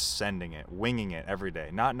purely just sending it, winging it every day,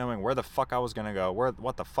 not knowing where the fuck I was going to go,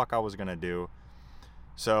 what the fuck I was going to do.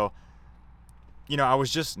 So, I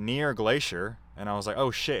was just near Glacier, and I was like, oh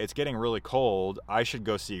shit, it's getting really cold. I should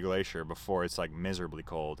go see Glacier before it's like miserably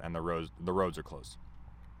cold and the roads are closed.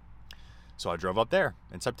 So I drove up there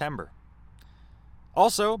in September.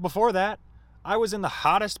 Also, before that, I was in the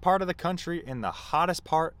hottest part of the country in the hottest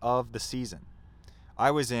part of the season.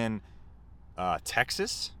 I was in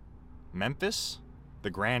Texas, Memphis, the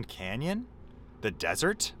Grand Canyon, the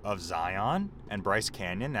desert of Zion and Bryce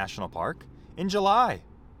Canyon National Park in July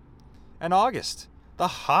and August, the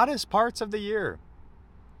hottest parts of the year.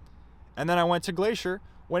 And then I went to Glacier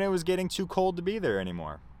when it was getting too cold to be there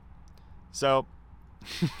anymore. So,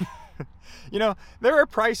 there are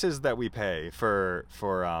prices that we pay for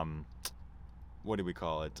what do we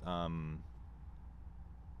call it?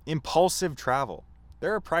 Impulsive travel.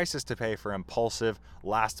 There are prices to pay for impulsive,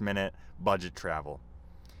 last-minute budget travel.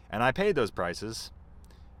 And I paid those prices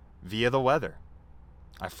via the weather.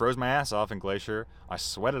 I froze my ass off in Glacier. I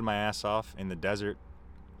sweated my ass off in the desert.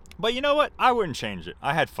 But you know what? I wouldn't change it.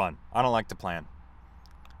 I had fun. I don't like to plan.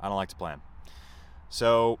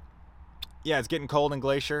 So, yeah, it's getting cold in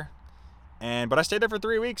Glacier. But I stayed there for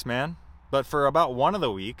 3 weeks, man. But for about one of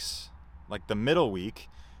the weeks, like the middle week,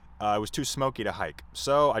 it was too smoky to hike.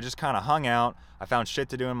 So I just kind of hung out. I found shit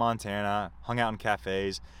to do in Montana, hung out in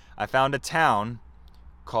cafes. I found a town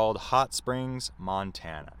called Hot Springs,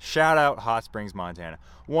 Montana. Shout out Hot Springs, Montana.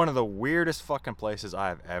 One of the weirdest fucking places I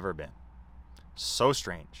have ever been. So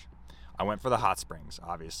strange. I went for the hot springs,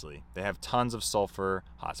 obviously. They have tons of sulfur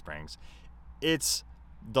hot springs. It's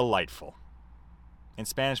delightful. In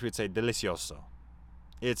Spanish, we'd say delicioso.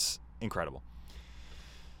 It's incredible.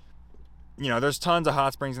 There's tons of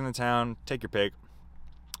hot springs in the town. Take your pick.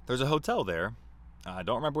 There's a hotel there. I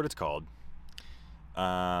don't remember what it's called.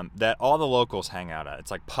 That all the locals hang out at.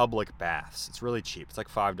 It's like public baths. It's really cheap. It's like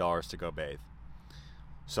 $5 to go bathe.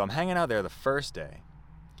 So I'm hanging out there the first day.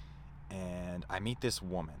 And I meet this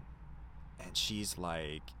woman. And she's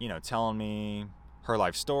like, telling me her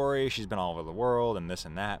life story. She's been all over the world and this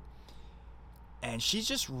and that. And she's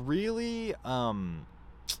just really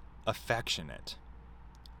affectionate.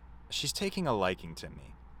 She's taking a liking to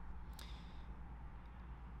me.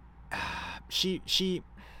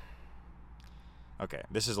 Okay,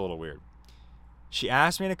 this is a little weird. She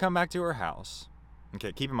asked me to come back to her house.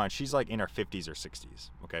 Okay, keep in mind, she's like in her 50s or 60s.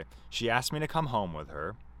 Okay, she asked me to come home with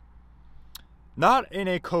her. Not in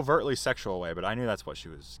a covertly sexual way, but I knew that's what she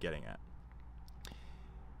was getting at.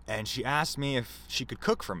 And she asked me if she could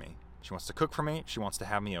cook for me. She wants to cook for me. She wants to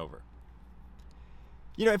have me over.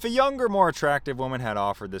 If a younger, more attractive woman had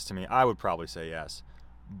offered this to me, I would probably say yes.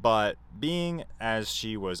 But being as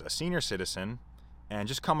she was a senior citizen and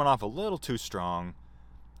just coming off a little too strong,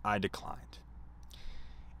 I declined.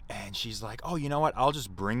 And she's like, oh, you know what? I'll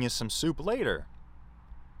just bring you some soup later.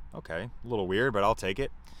 Okay, a little weird, but I'll take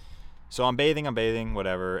it. So I'm bathing,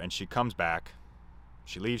 whatever, and she comes back.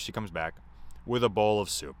 She leaves, she comes back with a bowl of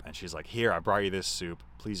soup. And she's like, here, I brought you this soup.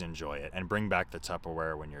 Please enjoy it. And bring back the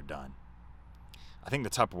Tupperware when you're done. I think the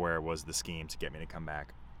Tupperware was the scheme to get me to come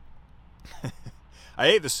back. I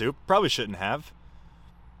ate the soup. Probably shouldn't have.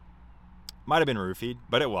 Might have been roofied,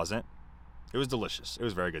 but it wasn't. It was delicious. It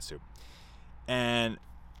was very good soup. And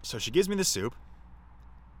so she gives me the soup.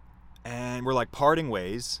 And we're like parting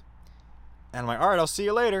ways. And I'm like, all right, I'll see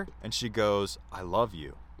you later. And she goes, I love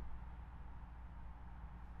you.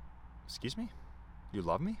 Excuse me? You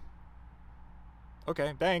love me?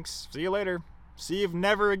 Okay, thanks. See you later. See you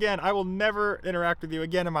never again. I will never interact with you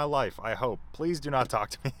again in my life, I hope. Please do not talk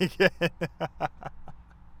to me again.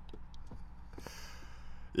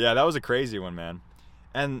 Yeah, that was a crazy one, man.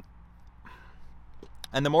 And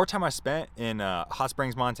the more time I spent in Hot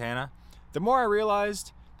Springs, Montana, the more I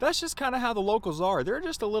realized that's just kind of how the locals are. They're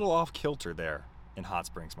just a little off kilter there in Hot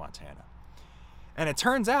Springs, Montana. And it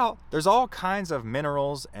turns out there's all kinds of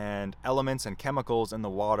minerals and elements and chemicals in the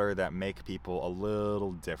water that make people a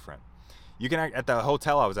little different. You can, at the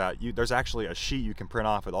hotel I was at, there's actually a sheet you can print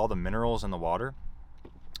off with all the minerals in the water.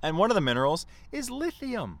 And one of the minerals is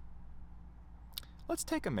lithium. Let's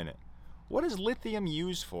take a minute. What is lithium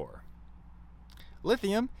used for?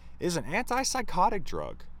 Lithium is an antipsychotic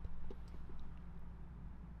drug.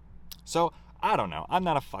 So, I don't know. I'm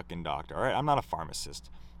not a fucking doctor, all right? I'm not a pharmacist.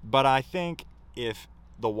 But I think if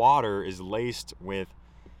the water is laced with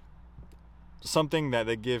something that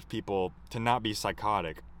they give people to not be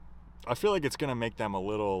psychotic, I feel like it's going to make them a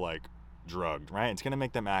little, like, drugged, right? It's going to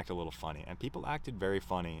make them act a little funny. And people acted very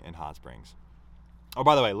funny in Hot Springs. Oh,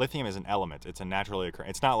 by the way, lithium is an element. It's a naturally occurring.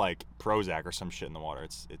 It's not like Prozac or some shit in the water.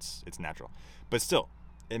 It's natural. But still,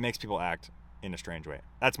 it makes people act in a strange way.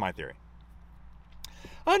 That's my theory.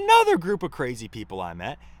 Another group of crazy people I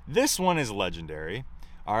met. This one is legendary.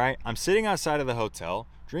 All right, I'm sitting outside of the hotel,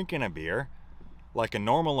 drinking a beer, like a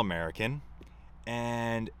normal American,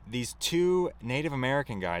 and these two Native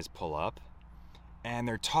American guys pull up, and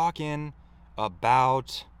they're talking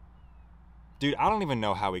about Dude, I don't even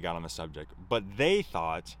know how we got on the subject, but they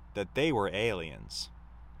thought that they were aliens.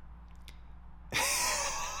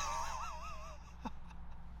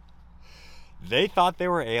 They thought they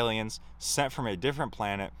were aliens sent from a different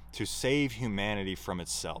planet to save humanity from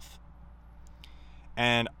itself.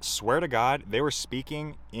 And swear to God, they were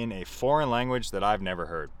speaking in a foreign language that I've never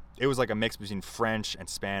heard. It was like a mix between French and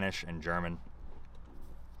Spanish and German.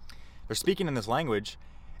 They're speaking in this language,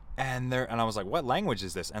 and I was like, what language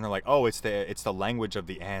is this? And they're like, oh, it's the language of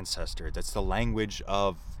the ancestors. It's the language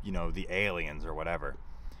of, the aliens or whatever.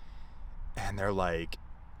 And they're like,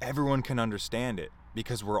 everyone can understand it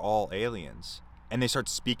because we're all aliens. And they start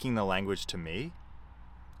speaking the language to me.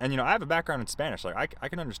 And, I have a background in Spanish. Like, I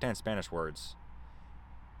can understand Spanish words.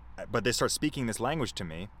 But they start speaking this language to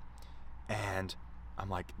me. And I'm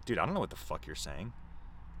like, dude, I don't know what the fuck you're saying.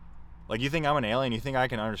 Like, you think I'm an alien? You think I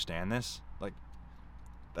can understand this? Like,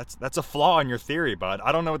 that's a flaw in your theory, bud.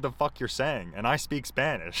 I don't know what the fuck you're saying. And I speak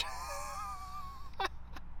Spanish.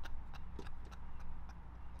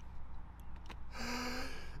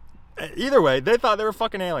 Either way, they thought they were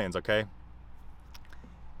fucking aliens, okay?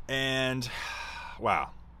 And, wow,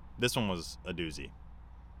 this one was a doozy.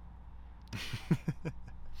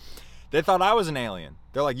 They thought I was an alien.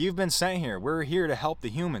 They're like, you've been sent here. We're here to help the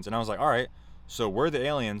humans. And I was like, all right, so we're the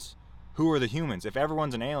aliens. Who are the humans? If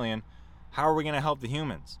everyone's an alien, how are we going to help the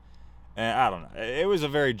humans? And I don't know. It was a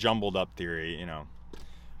very jumbled up theory,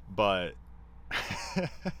 But...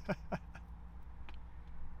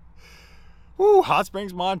 Woo, Hot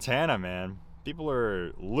Springs, Montana, man. People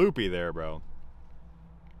are loopy there, bro.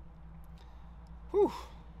 Whew.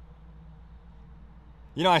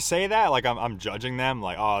 I say that like I'm judging them,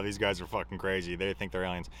 like, oh, these guys are fucking crazy. They think they're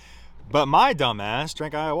aliens. But my dumb ass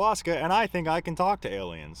drank ayahuasca, and I think I can talk to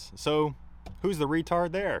aliens. So, who's the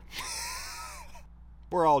retard there?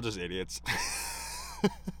 We're all just idiots.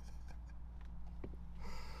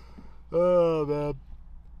 Oh, man.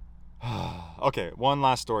 Okay, one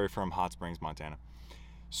last story from Hot Springs, Montana.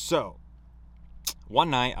 So, one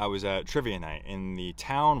night I was at trivia night in the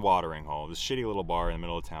town watering hole, this shitty little bar in the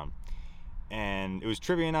middle of town. And it was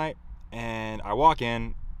trivia night, and I walk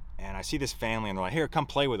in, and I see this family, and they're like, here, come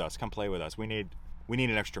play with us, We need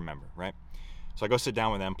an extra member, right? So I go sit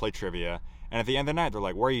down with them, play trivia, and at the end of the night, they're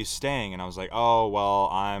like, where are you staying? And I was like, oh, well,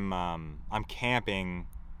 I'm camping,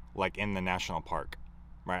 like, in the national park.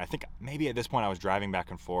 Right, I think maybe at this point I was driving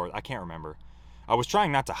back and forth. I can't remember. I was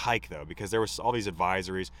trying not to hike, though, because there was all these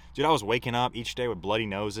advisories. Dude, I was waking up each day with bloody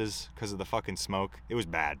noses because of the fucking smoke. It was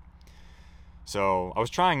bad. So I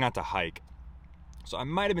was trying not to hike. So I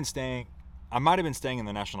might have been staying in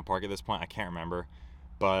the national park at this point. I can't remember.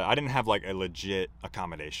 But I didn't have, like, a legit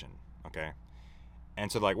accommodation, okay?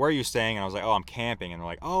 And so, like, where are you staying? And I was like, oh, I'm camping. And they're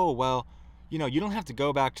like, oh, well, you don't have to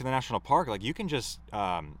go back to the national park. Like, you can just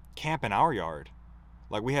camp in our yard.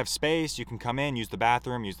 Like, we have space, you can come in, use the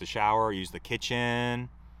bathroom, use the shower, use the kitchen,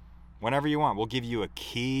 whenever you want. We'll give you a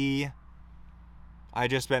key. I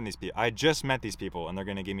just met these people, and they're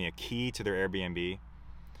going to give me a key to their Airbnb.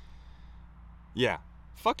 Yeah.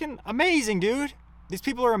 Fucking amazing, dude. These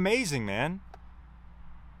people are amazing, man.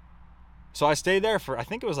 So I stayed there for, I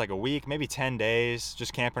think it was like a week, maybe 10 days,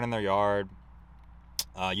 just camping in their yard,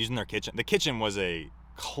 using their kitchen. The kitchen was a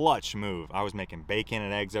clutch move. I was making bacon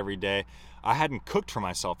and eggs every day. I hadn't cooked for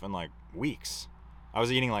myself in like weeks. I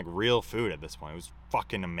was eating like real food at this point. It was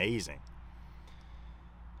fucking amazing.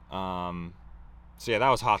 So yeah, that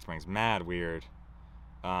was Hot Springs. Mad weird.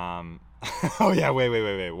 Oh yeah,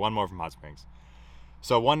 wait. One more from Hot Springs.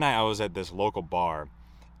 So one night I was at this local bar,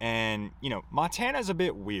 and Montana's a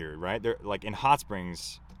bit weird, right? They're like in Hot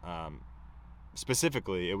Springs,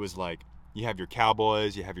 specifically, it was like you have your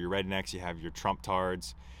cowboys, you have your rednecks, you have your Trump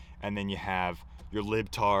tards, and then you have your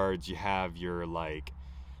libtards, you have your like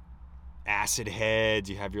acid heads,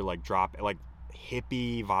 you have your like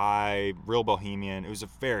hippie vibe, real bohemian. It was a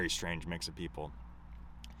very strange mix of people.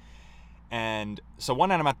 And so one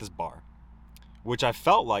night I'm at this bar, which I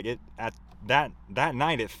felt like it at that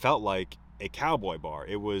night. It felt like a cowboy bar.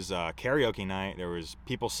 It was karaoke night. There was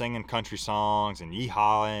people singing country songs and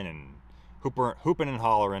yee-hawing and hooping and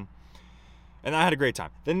hollering. And I had a great time.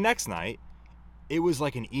 The next night, it was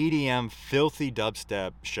like an EDM filthy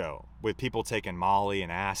dubstep show with people taking Molly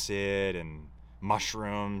and acid and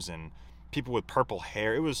mushrooms and people with purple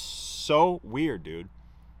hair. It was so weird, dude.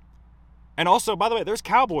 And also, by the way, there's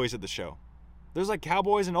cowboys at the show. There's like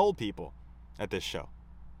cowboys and old people at this show.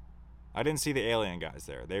 I didn't see the alien guys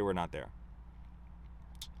there. They were not there.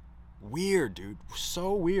 Weird, dude.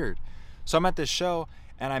 So weird. So I'm at this show,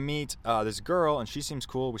 and I meet this girl, and she seems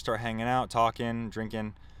cool. We start hanging out, talking,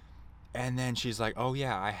 drinking. And then she's like, oh,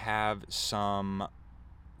 yeah, I have some...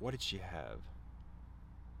 What did she have?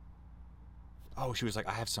 Oh, she was like,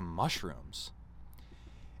 I have some mushrooms.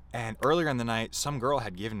 And earlier in the night, some girl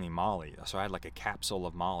had given me Molly. So I had like a capsule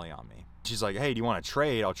of Molly on me. She's like, hey, do you want to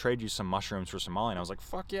trade? I'll trade you some mushrooms for some Molly. And I was like,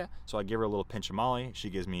 fuck yeah. So I give her a little pinch of Molly. She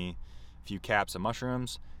gives me a few caps of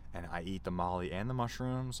mushrooms. And I eat the Molly and the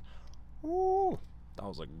mushrooms. Ooh, that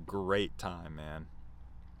was a great time, man.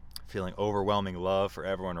 Feeling overwhelming love for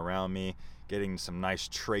everyone around me. Getting some nice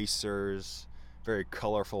tracers. Very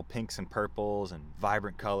colorful pinks and purples and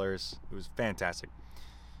vibrant colors. It was fantastic.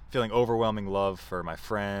 Feeling overwhelming love for my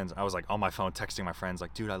friends. I was like on my phone texting my friends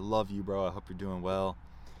like, dude, I love you, bro. I hope you're doing well.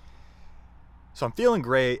 So I'm feeling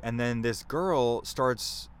great. And then this girl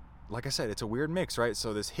starts, like I said, it's a weird mix, right?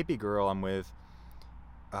 So this hippie girl I'm with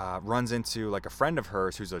runs into like a friend of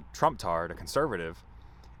hers who's a Trump-tard, a conservative.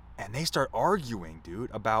 And they start arguing, dude,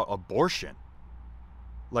 about abortion.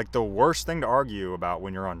 Like the worst thing to argue about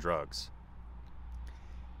when you're on drugs.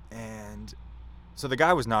 And so the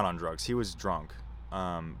guy was not on drugs. He was drunk.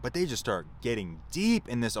 But they just start getting deep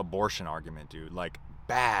in this abortion argument, dude. Like,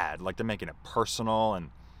 bad. Like, they're making it personal. And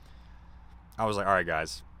I was like, all right,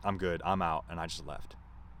 guys, I'm good. I'm out. And I just left.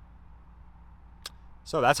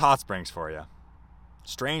 So that's Hot Springs for you.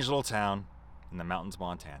 Strange little town in the mountains,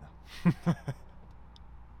 Montana.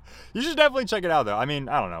 You should definitely check it out, though. I mean,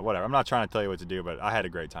 I don't know. Whatever. I'm not trying to tell you what to do, but I had a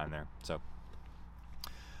great time there. So,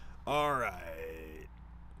 all right.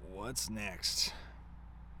 What's next?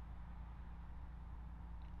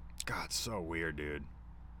 God, so weird, dude.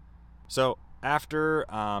 So after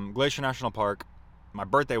Glacier National Park, my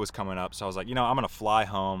birthday was coming up, so I was like, I'm gonna fly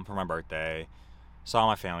home for my birthday. Saw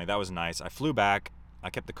my family. That was nice. I flew back. I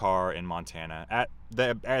kept the car in Montana at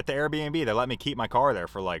the Airbnb. They let me keep my car there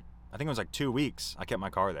for I think it was 2 weeks. I kept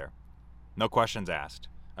my car there, no questions asked.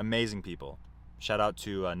 Amazing people. Shout out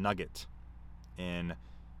to Nugget in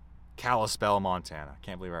Kalispell, Montana.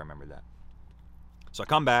 Can't believe I remembered that. So I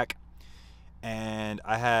come back. And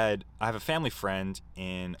I have a family friend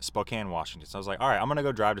in Spokane, Washington. So I was like, all right, I'm going to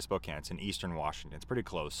go drive to Spokane. It's in eastern Washington. It's pretty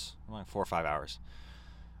close. Like 4 or 5 hours.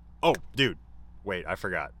 Oh, dude. Wait, I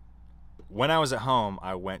forgot. When I was at home,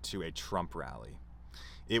 I went to a Trump rally.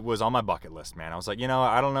 It was on my bucket list, man. I was like,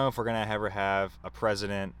 I don't know if we're going to ever have a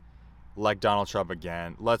president like Donald Trump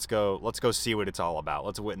again. Let's go see what it's all about.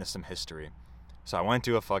 Let's witness some history. So I went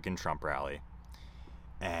to a fucking Trump rally.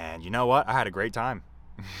 And you know what? I had a great time.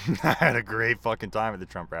 I had a great fucking time at the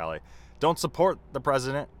Trump rally. Don't support the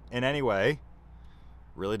president in any way.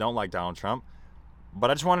 Really don't like Donald Trump.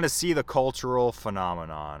 But I just wanted to see the cultural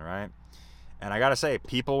phenomenon, right? And I gotta say,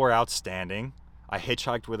 people were outstanding. I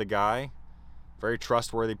hitchhiked with a guy. Very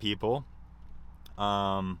trustworthy people.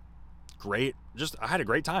 Great. I had a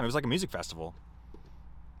great time. It was like a music festival.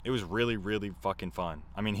 It was really, really fucking fun.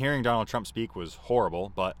 I mean, hearing Donald Trump speak was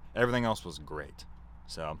horrible, but everything else was great.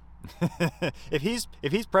 So... if he's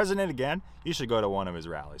president again, you should go to one of his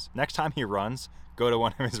rallies. Next time he runs, go to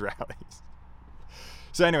one of his rallies.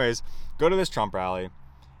 So anyways, go to this Trump rally,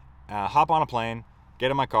 hop on a plane,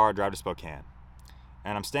 get in my car, drive to Spokane.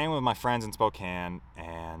 And I'm staying with my friends in Spokane,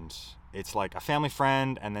 and it's like a family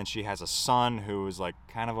friend, and then she has a son who is like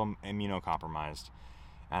kind of immunocompromised.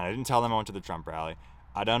 And I didn't tell them I went to the Trump rally.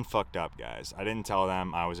 I done fucked up, guys. I didn't tell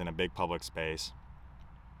them I was in a big public space.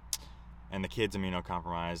 And the kid's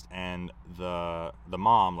immunocompromised, and the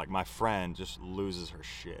mom, like my friend, just loses her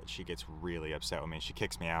shit. She gets really upset with me. She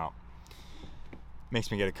kicks me out, makes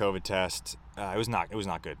me get a COVID test. It was not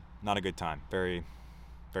good. Not a good time. Very,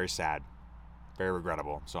 very sad. Very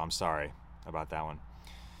regrettable. So I'm sorry about that one.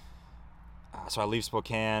 So I leave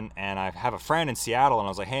Spokane, and I have a friend in Seattle, and I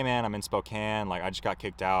was like, hey man, I'm in Spokane. Like, I just got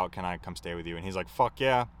kicked out. Can I come stay with you? And he's like, fuck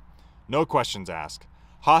yeah. No questions asked.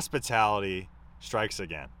 Hospitality strikes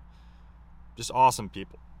again. Just awesome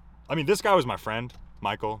people. I mean, this guy was my friend,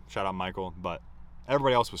 Michael. Shout out Michael. But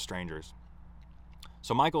everybody else was strangers.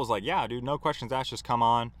 So Michael was like, yeah, dude, no questions asked. Just come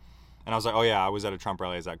on. And I was like, oh, yeah, I was at a Trump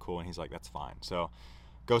rally. Is that cool? And he's like, that's fine. So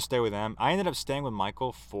go stay with them. I ended up staying with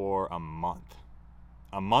Michael for a month.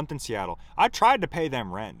 A month in Seattle. I tried to pay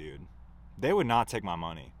them rent, dude. They would not take my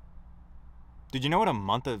money. Dude, you know what a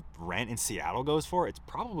month of rent in Seattle goes for? It's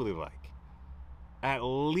probably like at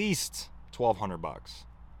least $1,200.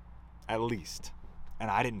 At least.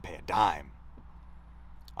 And I didn't pay a dime.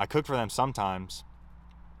 I cooked for them sometimes,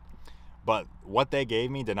 but what they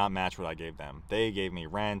gave me did not match what I gave them. They gave me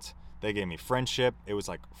rent. They gave me friendship. It was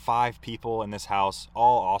like 5 people in this house,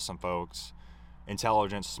 all awesome folks,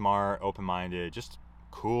 intelligent, smart, open-minded, just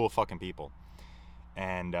cool fucking people.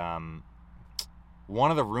 And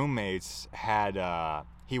one of the roommates had,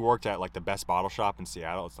 he worked at like the best bottle shop in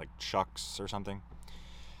Seattle. It's like Chuck's or something.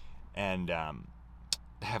 And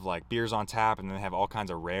they have like beers on tap, and then they have all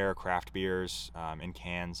kinds of rare craft beers in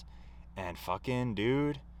cans. And fucking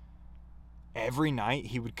dude, every night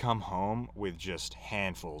he would come home with just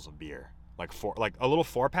handfuls of beer. Like a little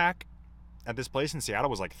 4-pack at this place in Seattle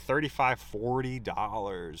was like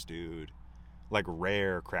 $35-$40, dude. Like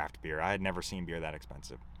rare craft beer. I had never seen beer that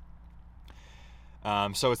expensive.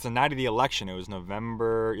 So it's the night of the election. It was in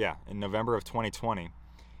November of 2020.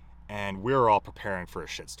 And we were all preparing for a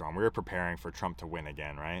shitstorm. We were preparing for Trump to win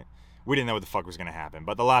again, right? We didn't know what the fuck was going to happen.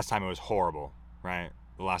 But the last time it was horrible, right?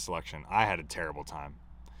 The last election. I had a terrible time.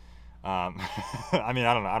 I mean,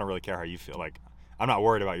 I don't really care how you feel. Like, I'm not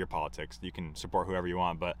worried about your politics. You can support whoever you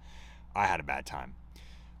want, but I had a bad time.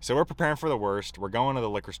 So we're preparing for the worst. We're going to the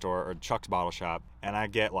liquor store or Chuck's bottle shop, and I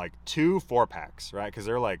get like 2 4-packs, right? Because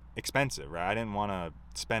they're like expensive, right? I didn't want to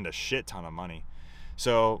spend a shit ton of money.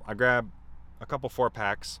 So I grab a couple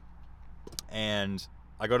 4-packs, and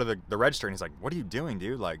I go to the register, and he's like, "What are you doing,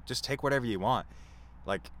 dude? Like, just take whatever you want.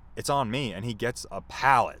 Like, it's on me." And he gets a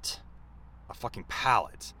fucking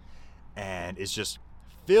pallet, and is just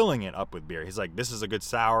filling it up with beer. He's like, "This is a good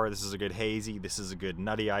sour, this is a good hazy, this is a good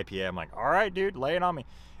nutty IPA." I'm like, "All right, dude, lay it on me."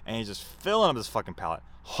 And he's just filling up this fucking pallet.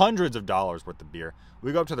 Hundreds of dollars worth of beer.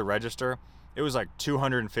 We go up to the register. It was like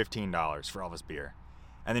 $215 for all this beer.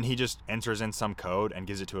 And then he just enters in some code and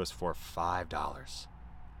gives it to us for $5.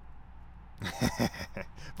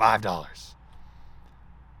 $5.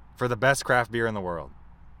 For the best craft beer in the world.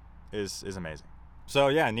 Is amazing. So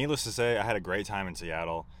yeah, needless to say, I had a great time in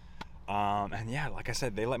Seattle. And yeah, like I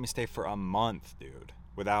said, they let me stay for a month, dude.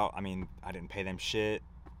 I didn't pay them shit.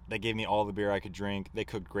 They gave me all the beer I could drink. They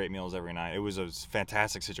cooked great meals every night. It was a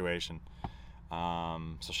fantastic situation.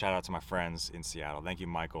 So shout out to my friends in Seattle. Thank you,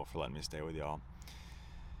 Michael, for letting me stay with y'all.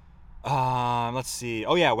 Let's see.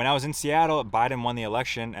 Oh yeah, when I was in Seattle, Biden won the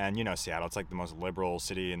election, and you know Seattle, it's like the most liberal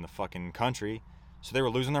city in the fucking country. So they were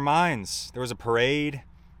losing their minds. There was a parade.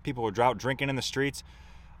 People were out drinking in the streets.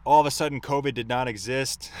 All of a sudden, COVID did not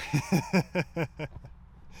exist.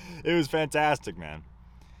 It was fantastic, man.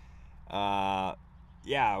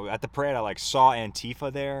 Yeah, at the parade, I saw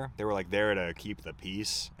Antifa there. They were there to keep the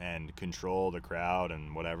peace and control the crowd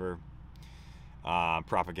and whatever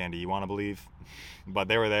propaganda you want to believe. But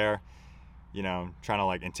they were there,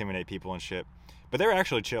 trying to intimidate people and shit. But they were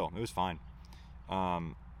actually chill. It was fine.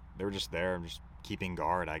 They were just there, just keeping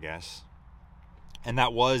guard, I guess. And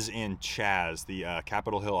that was in Chaz, the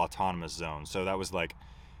Capitol Hill Autonomous Zone. So that was the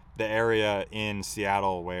area in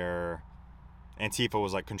Seattle where Antifa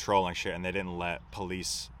was controlling shit, and they didn't let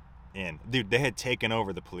police in. Dude, they had taken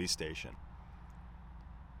over the police station.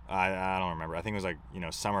 I don't remember. I think it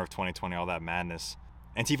was summer of 2020, all that madness.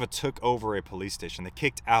 Antifa took over a police station. They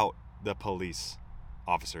kicked out the police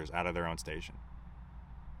officers out of their own station.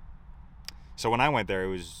 So when I went there, it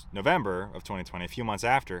was November of 2020, a few months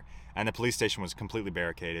after, and the police station was completely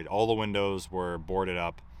barricaded. All the windows were boarded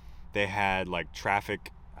up. They had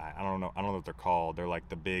traffic, I don't know what they're called. They're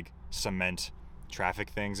the big cement traffic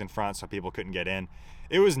things in front so people couldn't get in.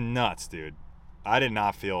 It was nuts, dude. I did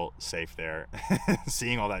not feel safe there.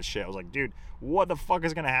 Seeing all that shit, I was like, dude, what the fuck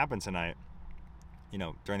is going to happen tonight?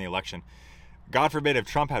 During the election. God forbid if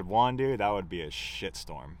Trump had won, dude, that would be a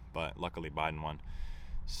shitstorm. But luckily Biden won.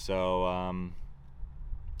 So,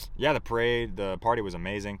 yeah, the party was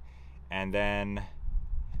amazing. And then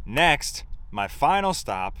next, my final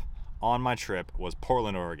stop on my trip was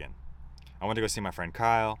Portland, Oregon. I went to go see my friend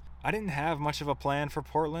Kyle. I didn't have much of a plan for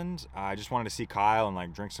Portland. I just wanted to see Kyle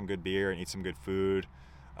and drink some good beer and eat some good food.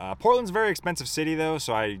 Portland's a very expensive city though,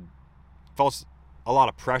 so I felt a lot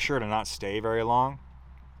of pressure to not stay very long.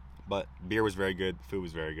 But beer was very good, food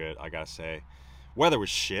was very good, I gotta say. Weather was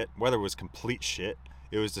shit. Weather was complete shit.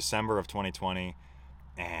 It was December of 2020,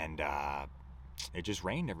 and it just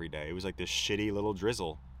rained every day. It was this shitty little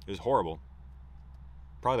drizzle. It was horrible.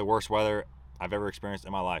 Probably the worst weather I've ever experienced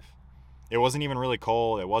in my life. It wasn't even really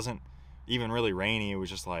cold. It wasn't even really rainy. It was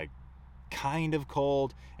just kind of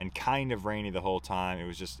cold and kind of rainy the whole time. It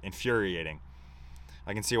was just infuriating.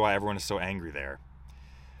 I can see why everyone is so angry there.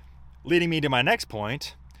 Leading me to my next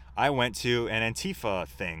point, I went to an Antifa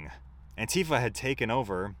thing. Antifa had taken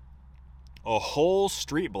over a whole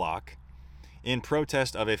street block in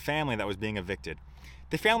protest of a family that was being evicted.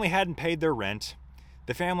 The family hadn't paid their rent.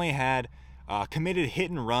 The family had committed hit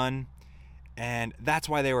and run, and that's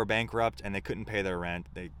why they were bankrupt and they couldn't pay their rent.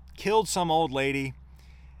 They killed some old lady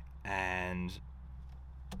and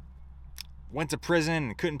went to prison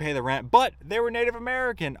and couldn't pay the rent, but they were Native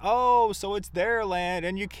American. Oh, so it's their land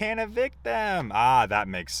and you can't evict them. Ah, that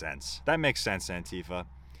makes sense. That makes sense, Antifa.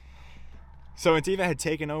 So Antifa had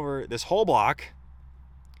taken over this whole block.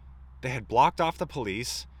 They had blocked off the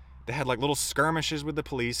police. They had little skirmishes with the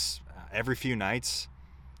police every few nights.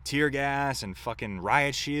 tear gas and fucking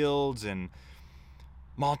riot shields and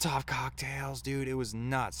Molotov cocktails, dude. It was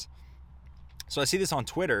nuts. So I see this on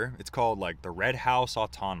Twitter. It's called like the Red House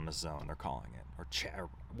Autonomous Zone, they're calling it, or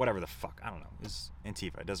whatever the fuck. I don't know. It's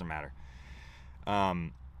Antifa. It doesn't matter.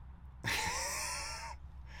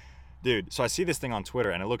 Dude, so I see this thing on Twitter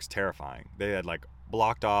and it looks terrifying. They had like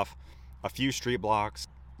blocked off a few street blocks.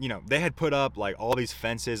 You know, they had put up like all these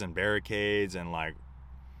fences and barricades and like,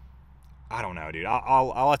 I don't know, dude.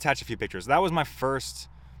 I'll attach a few pictures. That was my first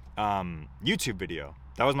YouTube video.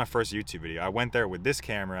 I went there with this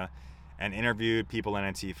camera and interviewed people in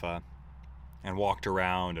Antifa and walked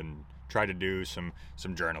around and tried to do some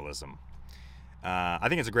journalism. I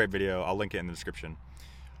think it's a great video. I'll link it in the description.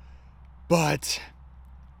 But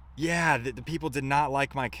yeah, the people did not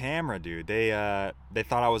like my camera, dude. They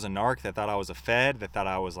thought I was a narc. They thought I was a Fed. They thought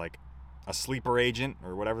I was like a sleeper agent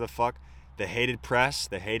or whatever the fuck. They hated press.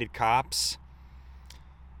 They hated cops.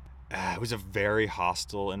 It was a very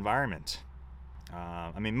hostile environment.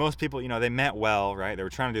 I mean, most people, you know, they meant well, right? They were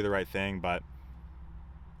trying to do the right thing, but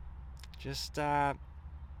just, yeah.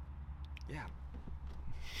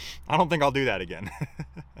 I don't think I'll do that again.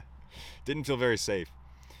 Didn't feel very safe.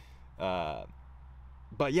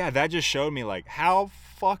 But yeah, that just showed me like how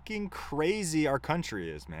fucking crazy our country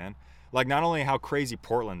is, man. Like not only how crazy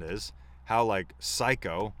Portland is, how like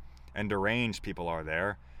psycho and deranged people are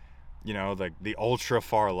there. You know, like the ultra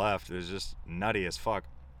far left is just nutty as fuck.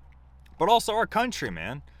 But also our country,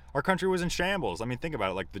 man. Our country was in shambles. I mean, think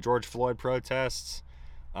about it. Like the George Floyd protests,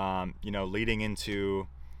 you know, leading into,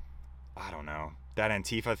 I don't know, that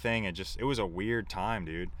Antifa thing. It was a weird time,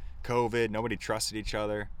 dude. COVID, nobody trusted each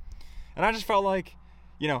other. And I just felt like,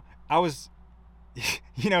 you know,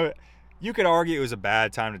 you know, you could argue it was a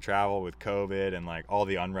bad time to travel with COVID and like all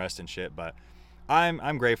the unrest and shit, but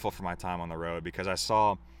I'm grateful for my time on the road because I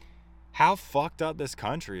saw how fucked up this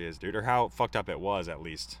country is, dude, or how fucked up it was, at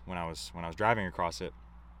least when I was driving across it.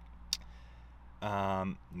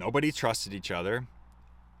 Nobody trusted each other.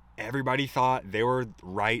 Everybody thought they were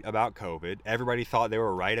right about COVID. Everybody thought they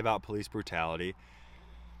were right about police brutality.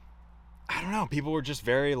 I don't know. People were just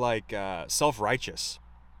very like self-righteous.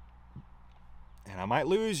 And I might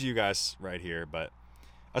lose you guys right here, but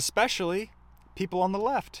especially people on the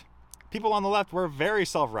left. People on the left were very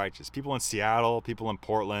self-righteous. People in Seattle, people in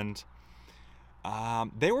Portland.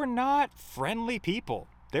 They were not friendly people.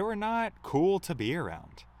 They were not cool to be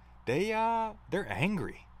around. They're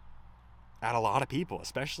angry at a lot of people,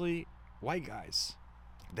 especially white guys.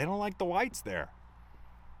 They don't like the whites there.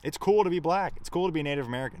 It's cool to be black. It's cool to be Native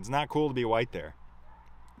American. It's not cool to be white there.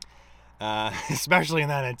 Especially in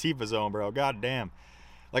that Antifa zone, bro. God damn.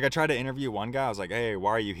 Like I tried to interview one guy. I was like, hey,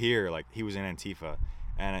 why are you here? Like he was in Antifa.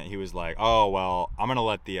 And he was like, oh, well, I'm going to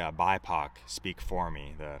let the BIPOC speak for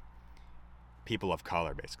me. The people of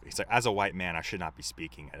color, basically. He's like, as a white man, I should not be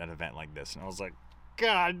speaking at an event like this. And I was like,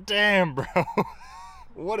 God damn, bro.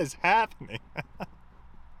 What is happening?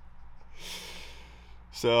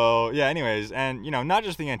 So, yeah, anyways. And, you know, not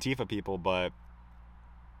just the Antifa people, but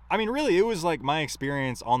I mean, really, it was like my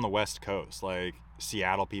experience on the West Coast. Like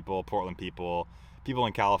Seattle people, Portland people, people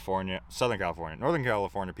in California, Southern California. Northern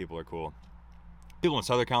California people are cool. People in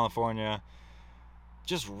Southern California,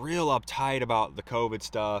 just real uptight about the COVID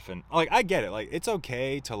stuff. And like, I get it. Like, it's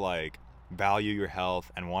okay to like value your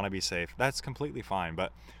health and want to be safe. That's completely fine.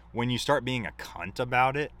 But when you start being a cunt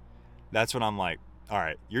about it, that's when I'm like, all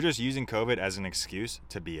right, you're just using COVID as an excuse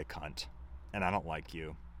to be a cunt. And I don't like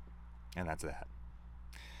you. And that's that.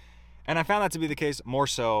 And I found that to be the case more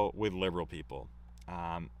so with liberal people.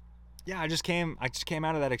 Yeah, I just came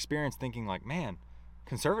out of that experience thinking like, man,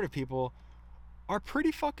 conservative people are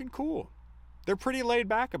pretty fucking cool. They're pretty laid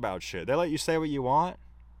back about shit. They let you say what you want.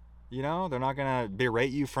 You know, they're not gonna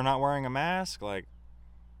berate you for not wearing a mask. Like,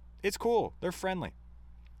 it's cool. They're friendly.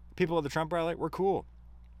 People at the Trump rally were cool.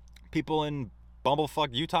 People in bumblefuck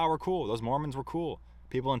Utah were cool. Those Mormons were cool.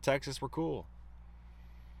 People in Texas were cool.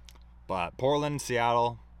 But Portland,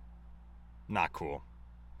 Seattle, not cool.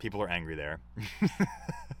 People are angry there.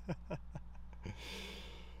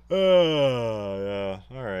 Yeah.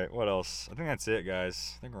 All right. What else? I think that's it,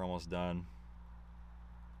 guys. I think we're almost done.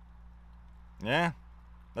 Yeah.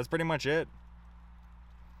 That's pretty much it.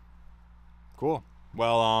 Cool.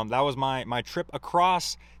 Well, that was my trip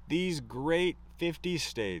across these great 50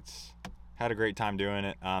 states. Had a great time doing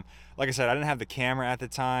it. Like I said, I didn't have the camera at the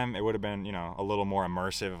time. It would have been, you know, a little more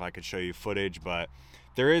immersive if I could show you footage, but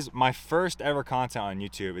there is my first ever content on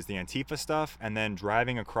YouTube is the Antifa stuff and then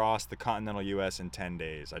driving across the continental US in 10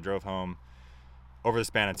 days. I drove home over the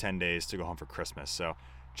span of 10 days to go home for Christmas. So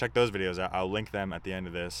check those videos out. I'll link them at the end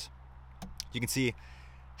of this. You can see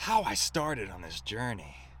how I started on this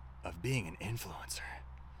journey. of being an influencer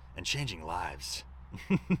and changing lives.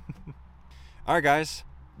 All right, guys.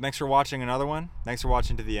 Thanks for watching another one. Thanks for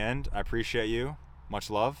watching to the end. I appreciate you. Much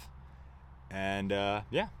love. And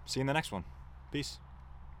yeah, see you in the next one. Peace.